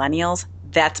about the millennials,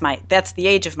 that's the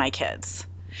age of my kids.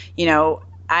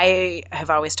 I have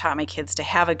always taught my kids to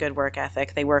have a good work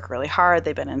ethic. They work really hard.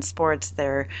 They've been in sports.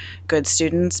 They're good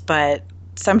students. But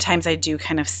sometimes I do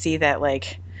kind of see that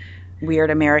like weird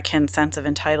American sense of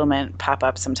entitlement pop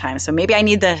up sometimes. So maybe I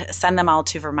need to send them all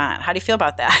to Vermont. How do you feel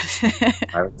about that?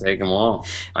 I would take them all.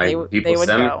 They would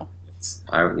go.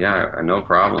 No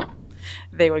problem.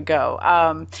 They would go.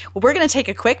 Well, we're going to take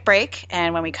a quick break.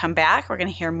 And when we come back, we're going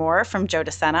to hear more from Joe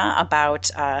DeSena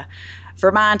about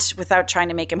Vermont without trying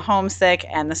to make him homesick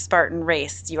and the Spartan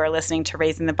race. You are listening to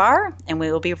Raising the Bar, and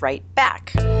we will be right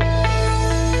back.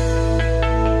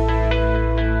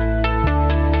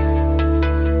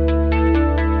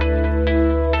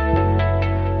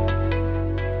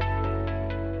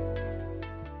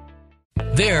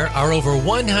 There are over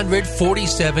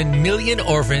 147 million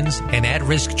orphans and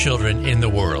at-risk children in the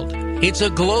world. It's a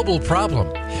global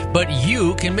problem, but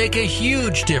you can make a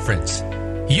huge difference.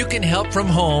 You can help from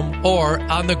home or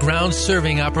on the ground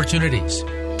serving opportunities.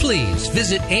 Please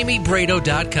visit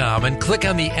amybrado.com and click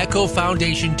on the Echo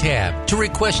Foundation tab to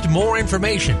request more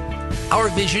information. Our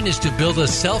vision is to build a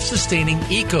self-sustaining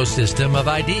ecosystem of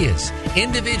ideas,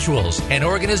 individuals, and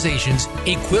organizations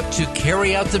equipped to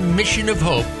carry out the mission of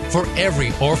hope for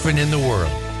every orphan in the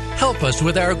world. Help us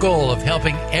with our goal of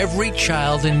helping every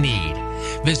child in need.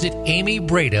 Visit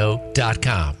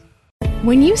amybrado.com.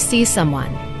 When you see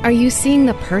someone, are you seeing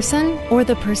the person or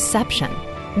the perception?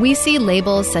 We see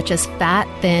labels such as fat,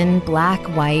 thin, black,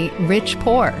 white, rich,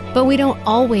 poor, but we don't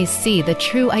always see the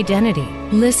true identity.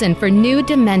 Listen for New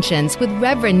Dimensions with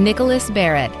Reverend Nicholas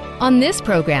Barrett. On this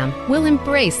program, we'll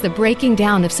embrace the breaking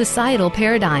down of societal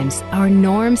paradigms, our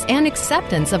norms, and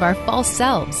acceptance of our false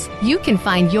selves. You can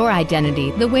find your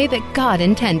identity the way that God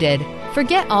intended.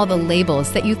 Forget all the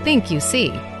labels that you think you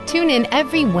see. Tune in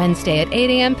every Wednesday at 8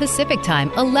 a.m. Pacific Time,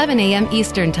 11 a.m.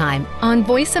 Eastern Time on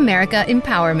Voice America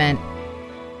Empowerment.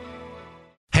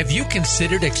 Have you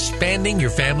considered expanding your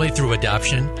family through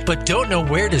adoption, but don't know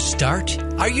where to start?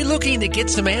 Are you looking to get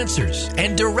some answers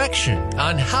and direction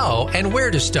on how and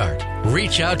where to start?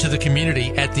 Reach out to the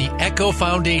community at the Echo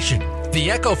Foundation.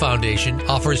 The Echo Foundation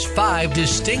offers 5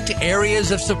 distinct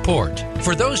areas of support.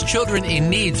 For those children in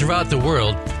need throughout the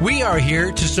world, we are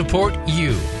here to support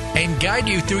you and guide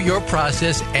you through your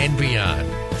process and beyond.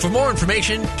 For more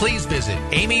information, please visit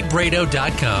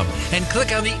amybrado.com and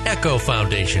click on the Echo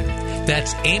Foundation.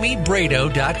 That's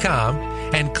amybrado.com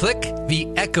and click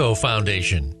the Echo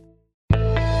Foundation.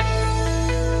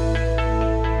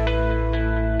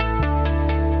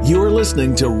 You're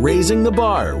listening to Raising the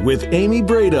Bar with Amy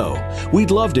Brado.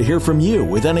 We'd love to hear from you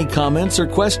with any comments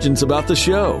comments about the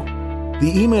show.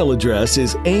 The email address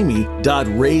is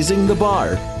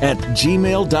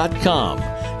amy.raisingthebar@gmail.com.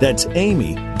 That's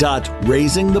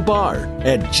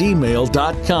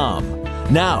amy.raisingthebar@gmail.com.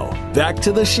 Now, back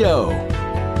to the show.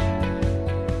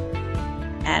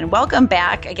 And welcome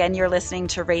back. Again, you're listening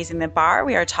to Raising the Bar.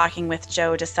 We are talking with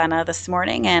Joe DeSena this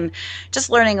morning and just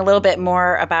learning a little bit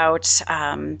more about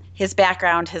his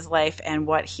background, his life, and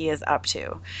what he is up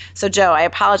to. So, Joe, I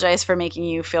apologize for making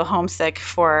you feel homesick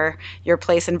for your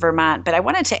place in Vermont, but I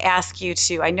wanted to ask you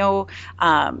to, I know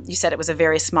you said it was a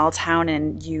very small town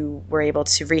and you were able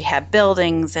to rehab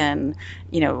buildings and,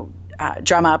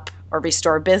 drum up or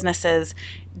restore businesses.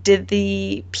 Did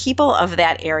the people of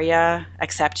that area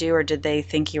accept you, or did they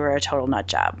think you were a total nut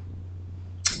job?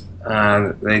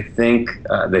 They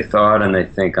thought and they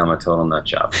think I'm a total nut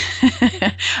job.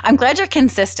 I'm glad you're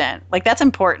consistent. Like, that's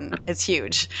important. It's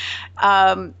huge.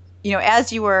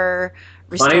 As you were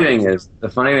restoring... The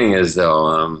funny thing is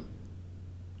though,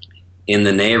 in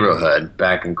the neighborhood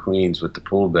back in Queens with the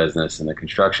pool business and the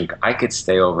construction, I could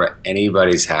stay over at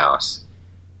anybody's house.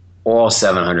 All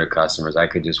 700 customers. I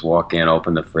could just walk in,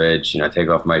 open the fridge, take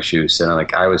off my shoes, sit on.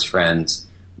 Like, I was friends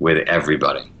with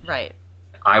everybody. Right.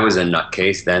 I was a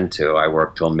nutcase then too. I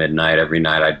worked till midnight every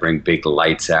night. I'd bring big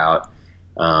lights out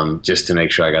just to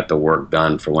make sure I got the work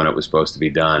done for when it was supposed to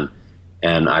be done.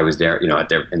 And I was there,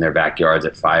 in their backyards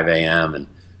at 5 a.m. and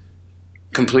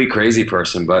complete crazy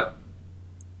person. But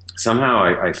somehow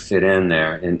I fit in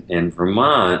there. In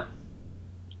Vermont,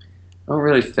 I don't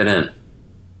really fit in.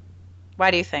 Why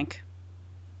do you think?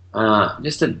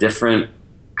 Just a different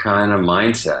kind of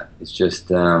mindset. It's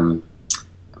just,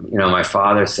 my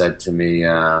father said to me,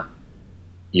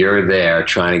 you're there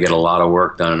trying to get a lot of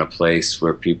work done in a place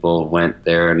where people went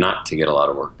there not to get a lot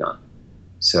of work done.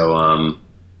 So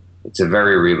it's a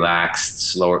very relaxed,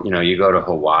 slower, you go to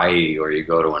Hawaii or you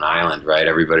go to an island, right?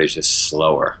 Everybody's just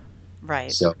slower.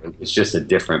 Right. So it's just a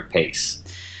different pace.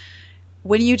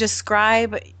 When you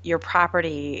describe your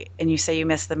property and you say you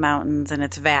miss the mountains and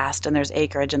it's vast and there's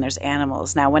acreage and there's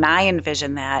animals, now when I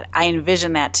envision that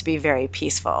to be very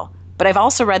peaceful. But I've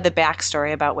also read the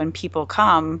backstory about when people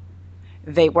come,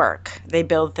 they work, they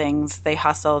build things, they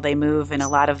hustle, they move, and a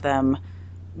lot of them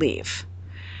leave.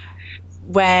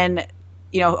 When,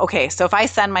 okay, so if I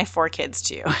send my 4 kids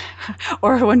to you,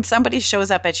 or when somebody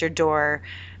shows up at your door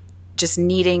just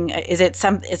needing, is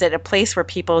it a place where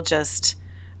people just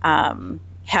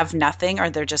have nothing, or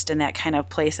they're just in that kind of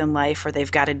place in life where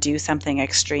they've got to do something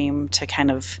extreme to kind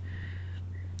of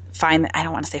I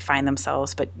don't want to say find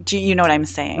themselves, but you know what I'm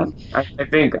saying? I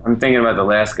think I'm thinking about the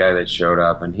last guy that showed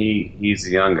up, and he's a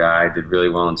young guy, did really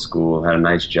well in school, had a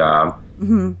nice job,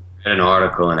 Mm-hmm. Read an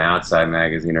article in Outside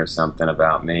Magazine or something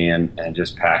about me, and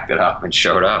just packed it up and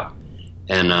showed up,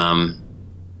 and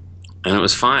it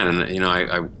was fine. And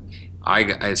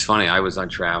it's funny. I was on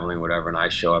traveling, whatever, and I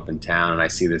show up in town, and I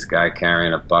see this guy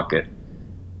carrying a bucket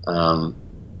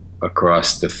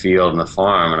across the field and the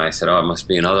farm, and I said, "Oh, it must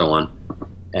be another one."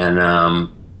 And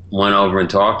went over and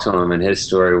talked to him, and his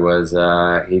story was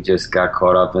he just got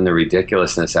caught up in the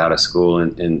ridiculousness out of school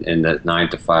in the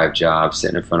 9-to-5 job,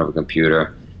 sitting in front of a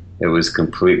computer. It was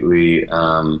completely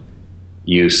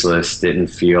useless, didn't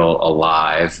feel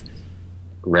alive.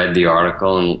 Read the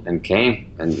article and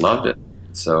came and loved it.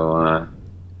 So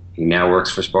he now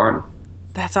works for Spartan.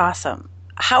 That's awesome.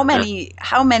 How many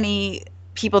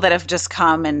people that have just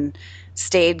come and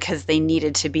stayed because they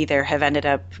needed to be there have ended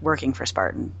up working for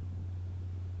Spartan?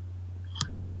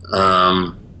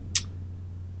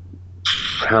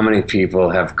 How many people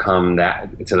have come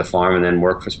to the farm and then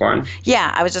worked for Spartan?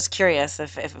 Yeah, I was just curious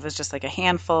if it was just like a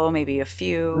handful, maybe a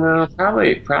few.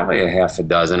 Probably a half a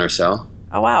dozen or so.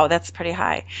 Oh, wow, that's pretty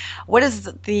high.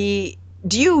 Do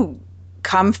you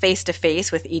come face to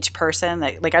face with each person?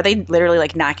 Like, are they literally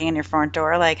like knocking on your front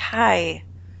door like, "Hi,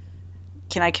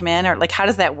 can I come in?" Or like, how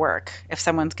does that work if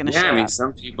someone's going to show up? Yeah, I mean,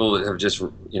 some people have just,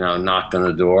 knocked on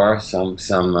the door. Some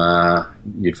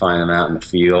you'd find them out in the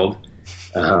field.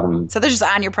 So they're just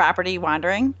on your property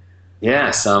wandering?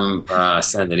 Yeah, some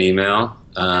send an email.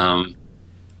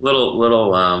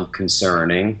 Little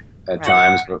concerning at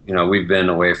times, but we've been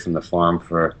away from the farm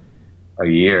for a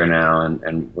year now,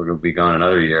 and we're going to be gone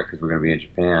another year because we're going to be in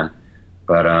Japan.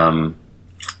 But and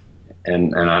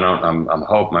I'm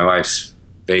hope my wife's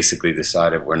basically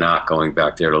decided we're not going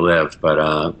back there to live,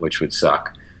 but which would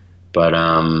suck. But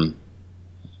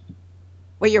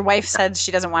Wait, your wife said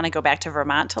she doesn't want to go back to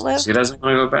Vermont to live? She doesn't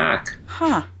want to go back.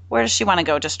 Huh. Where does she want to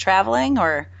go? Just traveling,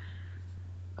 or?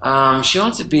 She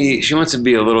wants to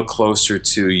be a little closer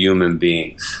to human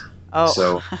beings. Oh.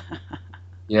 So,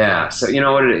 yeah. So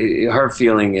what her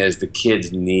feeling is the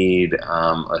kids need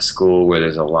a school where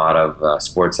there's a lot of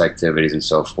sports activities and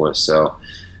so forth. So,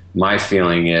 my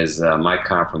feeling is my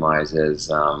compromise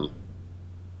is I'll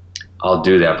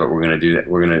do that, but we're going to do that.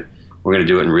 We're going to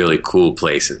do it in really cool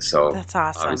places. So that's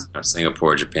awesome.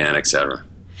 Singapore, Japan, etc.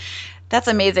 That's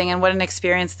amazing, and what an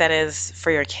experience that is for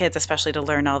your kids, especially to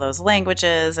learn all those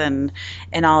languages and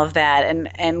all of that.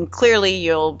 And clearly,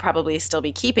 you'll probably still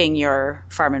be keeping your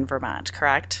farm in Vermont,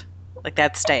 correct? Like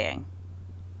that's staying.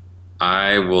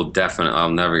 I'll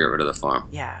never get rid of the farm.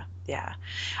 Yeah.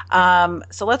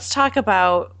 So let's talk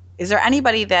about. Is there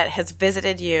anybody that has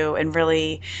visited you and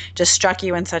really just struck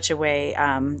you in such a way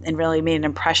and really made an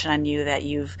impression on you that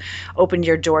you've opened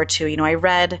your door to? I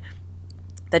read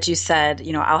that you said,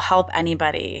 I'll help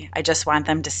anybody. I just want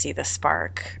them to see the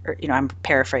spark. Or, I'm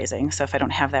paraphrasing, so if I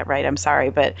don't have that right, I'm sorry.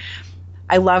 But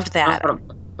I loved that.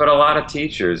 But a lot of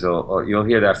teachers, you'll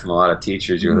hear that from a lot of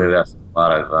teachers. You'll hear that from a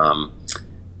lot of,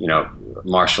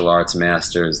 martial arts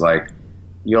masters. Like,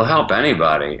 you'll help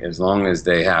anybody as long as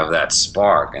they have that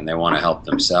spark and they want to help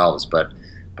themselves. But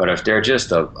if they're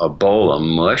just a bowl of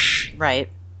mush, right?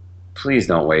 Please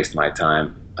don't waste my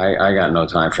time. I got no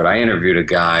time for it. I interviewed a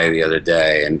guy the other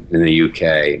day in the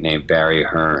UK named Barry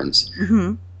Hearns.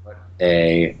 Mm-hmm. What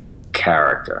a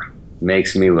character.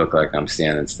 Makes me look like I'm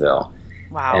standing still.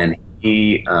 Wow. And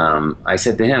I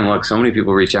said to him, look, so many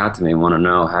people reach out to me and want to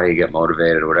know how do you get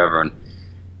motivated or whatever. And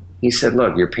he said,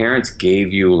 look, your parents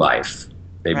gave you life.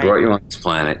 They brought you on this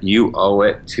planet. You owe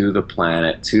it to the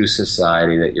planet, to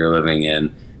society that you're living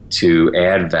in, to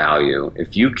add value.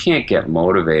 If you can't get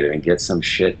motivated and get some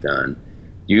shit done,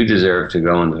 you deserve to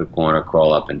go into the corner,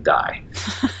 crawl up, and die.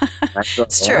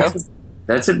 It's true.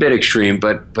 That's a bit extreme,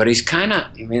 but he's kind of,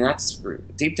 I mean, that's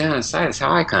deep down inside, that's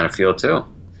how I kind of feel too.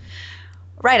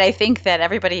 Right. I think that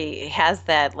everybody has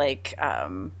that, like,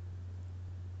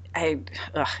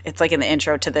 it's like in the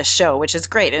intro to this show, which is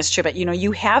great. It's true. But,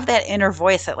 you have that inner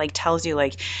voice that like tells you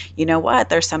like, you know what,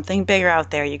 there's something bigger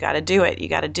out there. You got to do it. You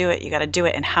got to do it. You got to do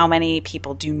it. And how many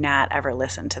people do not ever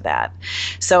listen to that?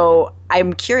 So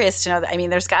I'm curious to know that, I mean,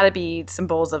 there's got to be some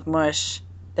bowls of mush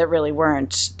that really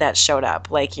weren't, that showed up,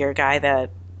 like your guy that,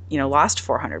 lost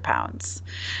 400 pounds,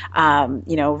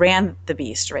 ran the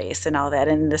beast race and all that.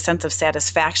 And the sense of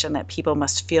satisfaction that people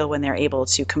must feel when they're able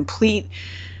to complete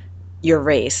your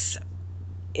race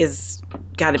is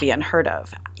got to be unheard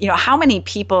of. How many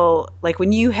people, like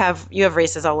when you have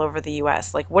races all over the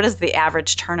U.S., like what is the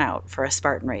average turnout for a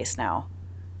Spartan race now?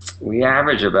 We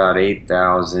average about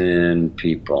 8,000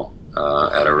 people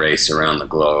at a race around the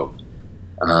globe.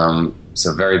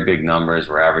 So very big numbers.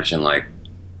 We're averaging like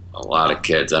a lot of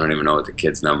kids. I don't even know what the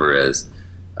kids number is.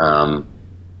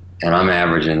 And I'm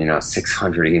averaging,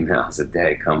 600 emails a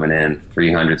day coming in,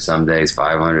 300 some days,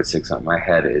 500, 600. My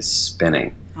head is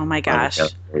spinning. Oh my gosh.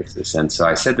 And so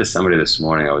I said to somebody this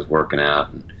morning, I was working out,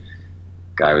 and the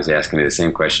guy was asking me the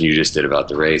same question you just did about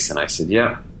the race. And I said,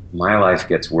 yeah, my life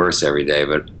gets worse every day,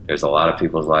 but there's a lot of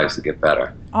people's lives that get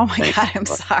better. Oh my God, I'm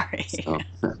sorry.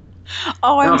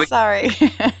 I'm sorry.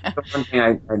 The one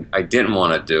thing I didn't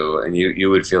want to do, and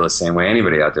you would feel the same way,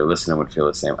 anybody out there listening would feel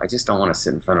the same. I just don't want to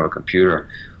sit in front of a computer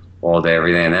all day,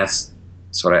 every day, and that's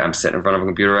what I'm sitting in front of a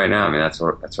computer right now. I mean, that's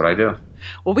what I do.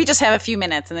 Well, we just have a few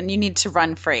minutes, and then you need to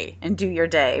run free and do your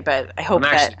day. But I hope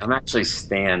I'm actually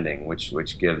standing,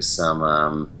 which gives some.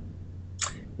 I'm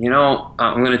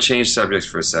going to change subjects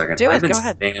for a second. Do it. I've been Go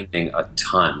ahead. standing a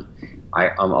ton.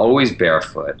 I'm always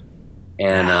barefoot,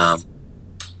 and Yes.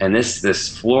 And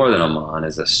this floor that I'm on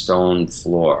is a stone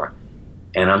floor,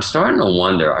 and I'm starting to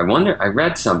wonder. I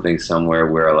read something somewhere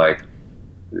where like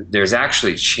there's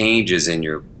actually changes in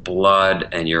your blood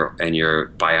and your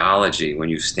biology when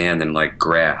you stand in like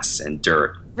grass and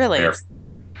dirt. Really? Barefoot.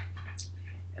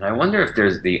 And I wonder if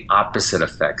there's the opposite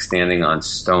effect standing on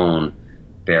stone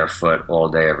barefoot all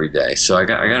day every day. So I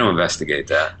got to investigate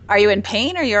that. Are you in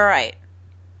pain or you're all right?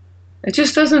 It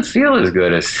just doesn't feel as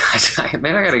good as maybe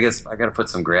I got to put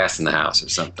some grass in the house or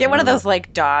something. Get one of those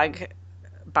like dog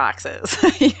boxes,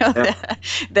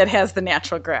 that has the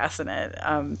natural grass in it.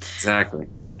 Exactly.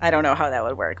 I don't know how that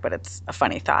would work, but it's a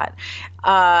funny thought.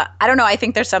 I don't know. I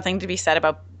think there's something to be said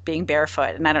about being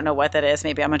barefoot, and I don't know what that is.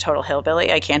 Maybe I'm a total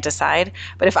hillbilly. I can't decide.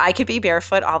 But if I could be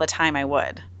barefoot all the time, I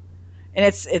would. And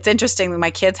it's interesting.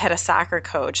 My kids had a soccer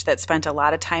coach that spent a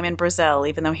lot of time in Brazil,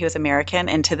 even though he was American,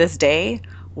 and to this day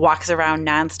walks around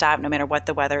nonstop, no matter what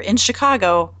the weather, in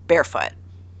Chicago, barefoot.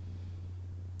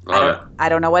 I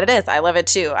don't know what it is. I love it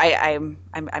too. I'm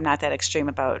not that extreme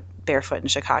about barefoot in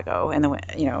Chicago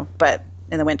but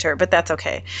in the winter, but that's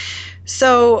okay.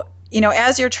 So,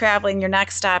 as you're traveling, your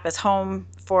next stop is home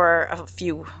for a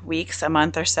few weeks, a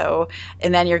month or so,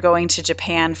 and then you're going to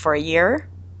Japan for a year.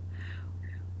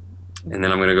 And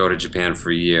then I'm going to go to Japan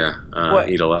for a year,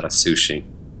 eat a lot of sushi.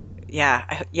 Yeah.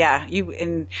 Are you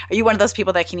one of those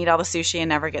people that can eat all the sushi and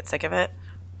never get sick of it?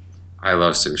 I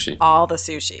love sushi. All the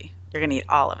sushi. You're going to eat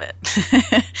all of it.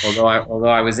 Although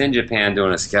I was in Japan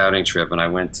doing a scouting trip, and I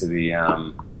went to the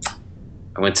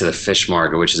fish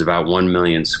market, which is about 1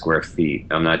 million square feet.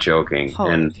 I'm not joking.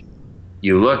 Holy. And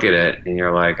you look at it and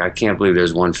you're like, I can't believe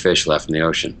there's one fish left in the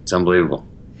ocean. It's unbelievable.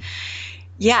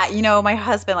 Yeah, my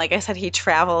husband, like I said, he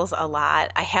travels a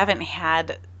lot. I haven't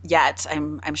had yet.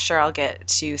 I'm sure I'll get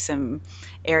to some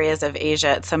areas of Asia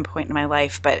at some point in my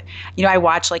life. But, I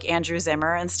watch like Andrew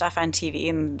Zimmer and stuff on TV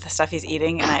and the stuff he's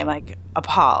eating, and I'm like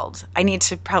appalled. I need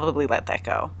to probably let that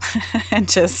go and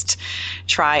just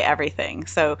try everying.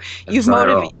 So you've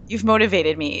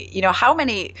motivated me. How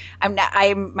many,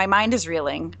 my mind is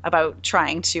reeling about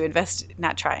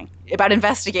about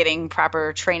investigating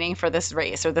proper training for this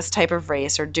race or this type of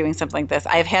race or doing something like this.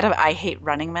 I've had I hate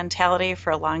running mentality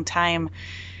for a long time.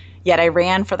 Yet I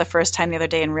ran for the first time the other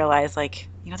day and realized, like,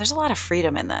 there's a lot of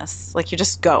freedom in this. Like, you're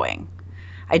just going.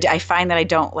 I find that I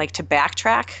don't like to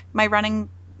backtrack my running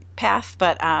path,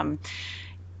 but,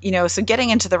 so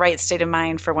getting into the right state of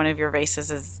mind for one of your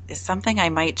races is something I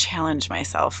might challenge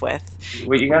myself with.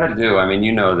 What you got to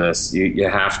do, this, you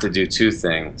have to do two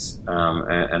things,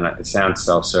 and it sounds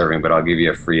self-serving, but I'll give you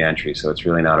a free entry, so it's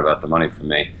really not about the money for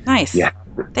me. Nice.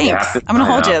 Thanks. I'm going to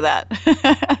hold you to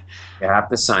that. You have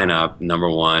to sign up, number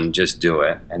one, just do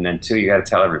it. And then two, you got to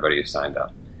tell everybody you signed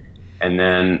up. And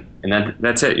then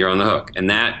that's it. You're on the hook. And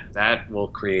that will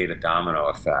create a domino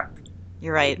effect.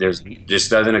 You're right. This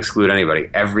doesn't exclude anybody.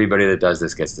 Everybody that does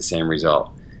this gets the same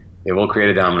result. it will create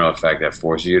a domino effect that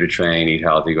forces you to train, eat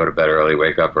healthy, go to bed early,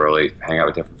 wake up early, hang out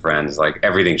with different friends. Like,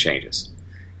 everything changes.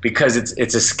 Because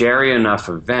it's a scary enough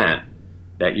event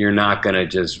that you're not going to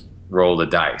just roll the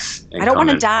dice. I don't want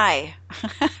to die.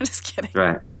 Just kidding.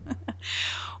 Right.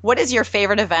 What is your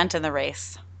favorite event in the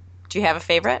race? Do you have a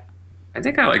favorite? I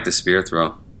think I like the spear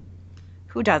throw.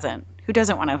 Who doesn't? Who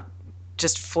doesn't want to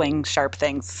just fling sharp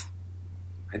things?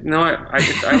 No, I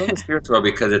love the spear throw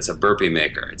because it's a burpee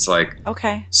maker. It's like,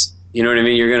 okay, you know what I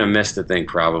mean? You're going to miss the thing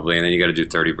probably, and then you got to do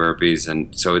 30 burpees.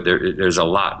 And so there's a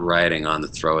lot riding on the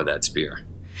throw of that spear.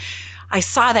 I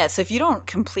saw that. So if you don't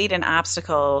complete an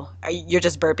obstacle, you're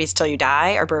just burpees till you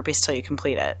die, or burpees till you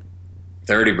complete it?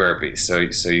 30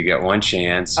 burpees. So you get one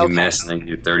chance, you miss, and then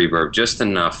you do 30 burpees, just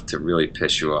enough to really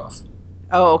piss you off.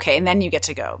 Oh, okay. And then you get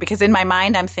to go. Because in my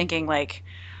mind, I'm thinking, like,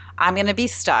 I'm going to be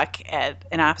stuck at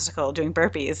an obstacle doing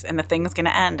burpees, and the thing's going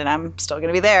to end, and I'm still going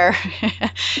to be there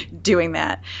doing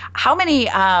that. How many,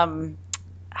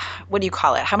 what do you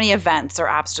call it? How many events or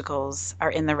obstacles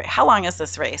are in the race? How long is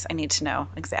this race? I need to know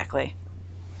exactly.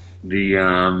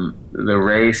 The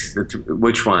race,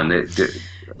 which one?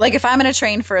 Like, if I'm going to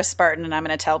train for a Spartan and I'm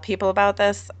going to tell people about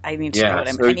this, I need to know what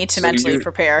I need to mentally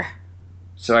prepare.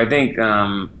 So I think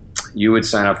you would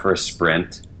sign up for a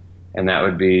sprint, and that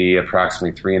would be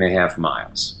approximately 3.5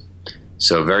 miles.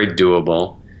 So very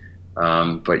doable,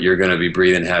 but you're going to be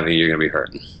breathing heavy. You're going to be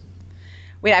hurting.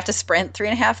 We'd have to sprint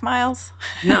 3.5 miles?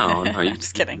 No, you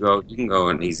just kidding. You can go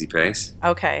at an easy pace.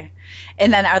 Okay.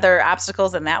 And then are there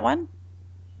obstacles in that one?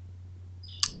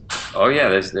 Oh yeah,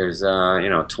 there's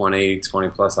 20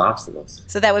 plus obstacles.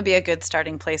 So that would be a good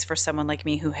starting place for someone like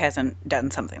me who hasn't done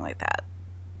something like that.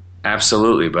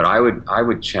 Absolutely, but I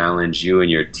would challenge you and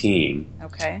your team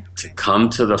to come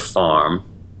to the farm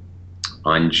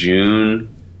on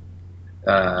June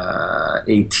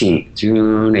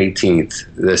 18th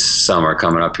this summer,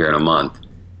 coming up here in a month.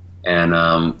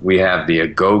 And we have the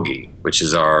Agoge, which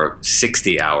is our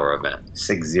 60-hour event,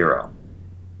 60.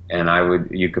 And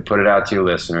you could put it out to your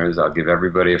listeners. I'll give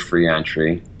everybody a free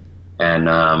entry,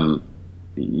 and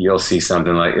you'll see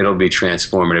something like, it'll be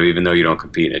transformative, even though you don't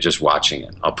compete in it, just watching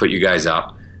it. I'll put you guys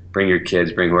up, bring your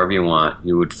kids, bring whoever you want.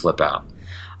 You would flip out.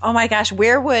 Oh my gosh,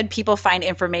 where would people find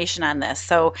information on this?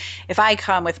 So if I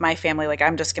come with my family, like,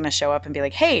 I'm just going to show up and be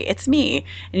like, hey, it's me.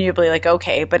 And you'll be like,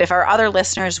 okay. But if our other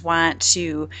listeners want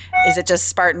to, is it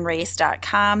just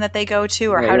SpartanRace.com that they go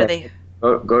to, or how do they?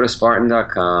 Go to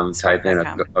Spartan.com, type in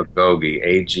Agoge,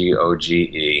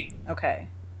 Agoge. Okay.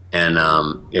 And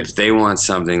if they want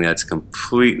something that's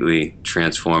completely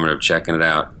transformative, checking it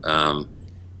out,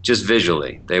 just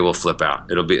visually, they will flip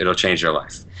out. It'll change their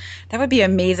life. That would be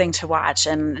amazing to watch.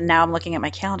 And now I'm looking at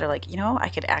my calendar like, I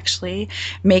could actually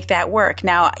make that work.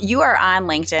 Now, you are on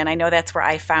LinkedIn. I know that's where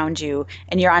I found you.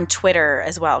 And you're on Twitter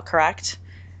as well, correct?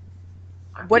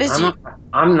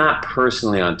 I'm not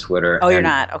personally on Twitter. Oh, you're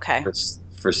not? Okay.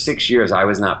 For 6 years, I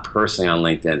was not personally on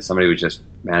LinkedIn. Somebody was just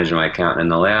managing my account. And in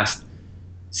the last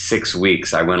 6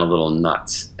 weeks, I went a little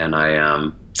nuts. And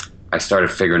I started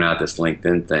figuring out this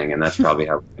LinkedIn thing, and that's probably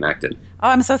how we connected. Oh,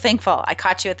 I'm so thankful. I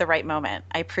caught you at the right moment.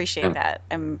 I appreciate that.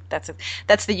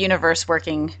 That's the universe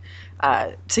working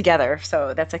together.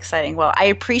 So that's exciting. Well, I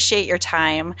appreciate your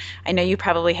time. I know you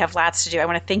probably have lots to do. I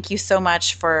want to thank you so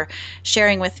much for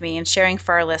sharing with me and sharing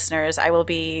for our listeners. I will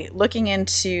be looking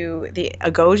into the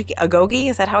Agoge.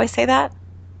 Is that how I say that?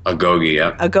 Agoge,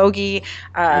 yeah. Agoge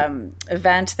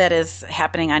event that is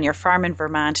happening on your farm in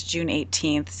Vermont, June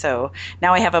 18th. So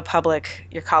now I have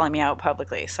you're calling me out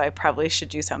publicly, so I probably should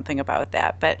do something about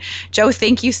that. But Joe,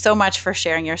 thank you so much for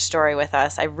sharing your story with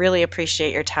us. I really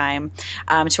appreciate your time.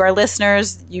 To our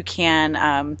listeners, you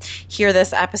can hear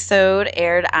this episode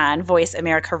aired on Voice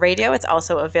America Radio. It's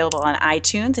also available on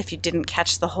iTunes if you didn't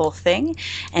catch the whole thing.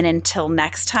 And until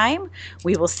next time,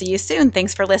 we will see you soon.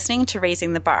 Thanks for listening to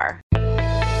Raising the Bar.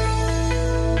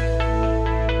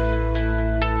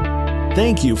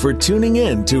 Thank you for tuning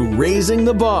in to Raising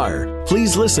the Bar.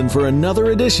 Please listen for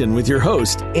another edition with your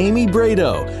host, Amy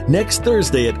Brado, next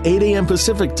Thursday at 8 a.m.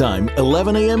 Pacific Time,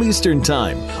 11 a.m. Eastern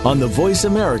Time on the Voice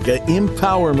America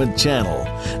Empowerment Channel.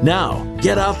 Now,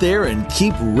 get out there and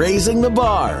keep raising the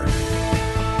bar.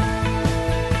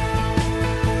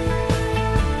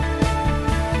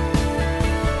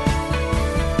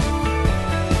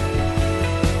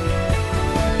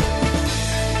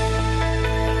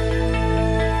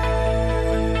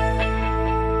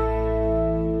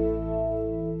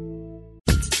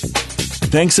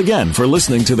 Thanks again for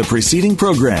listening to the preceding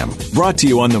program, brought to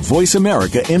you on the Voice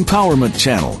America Empowerment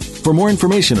Channel. For more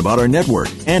information about our network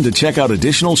and to check out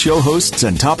additional show hosts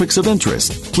and topics of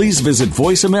interest, please visit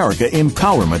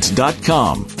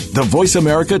voiceamericaempowerment.com. The Voice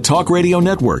America Talk Radio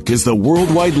Network is the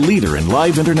worldwide leader in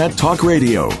live Internet talk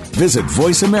radio. Visit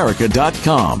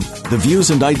voiceamerica.com. The views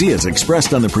and ideas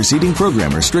expressed on the preceding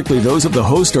program are strictly those of the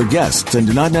host or guests and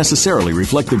do not necessarily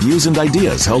reflect the views and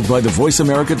ideas held by the Voice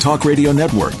America Talk Radio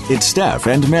Network, its staff,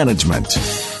 and management.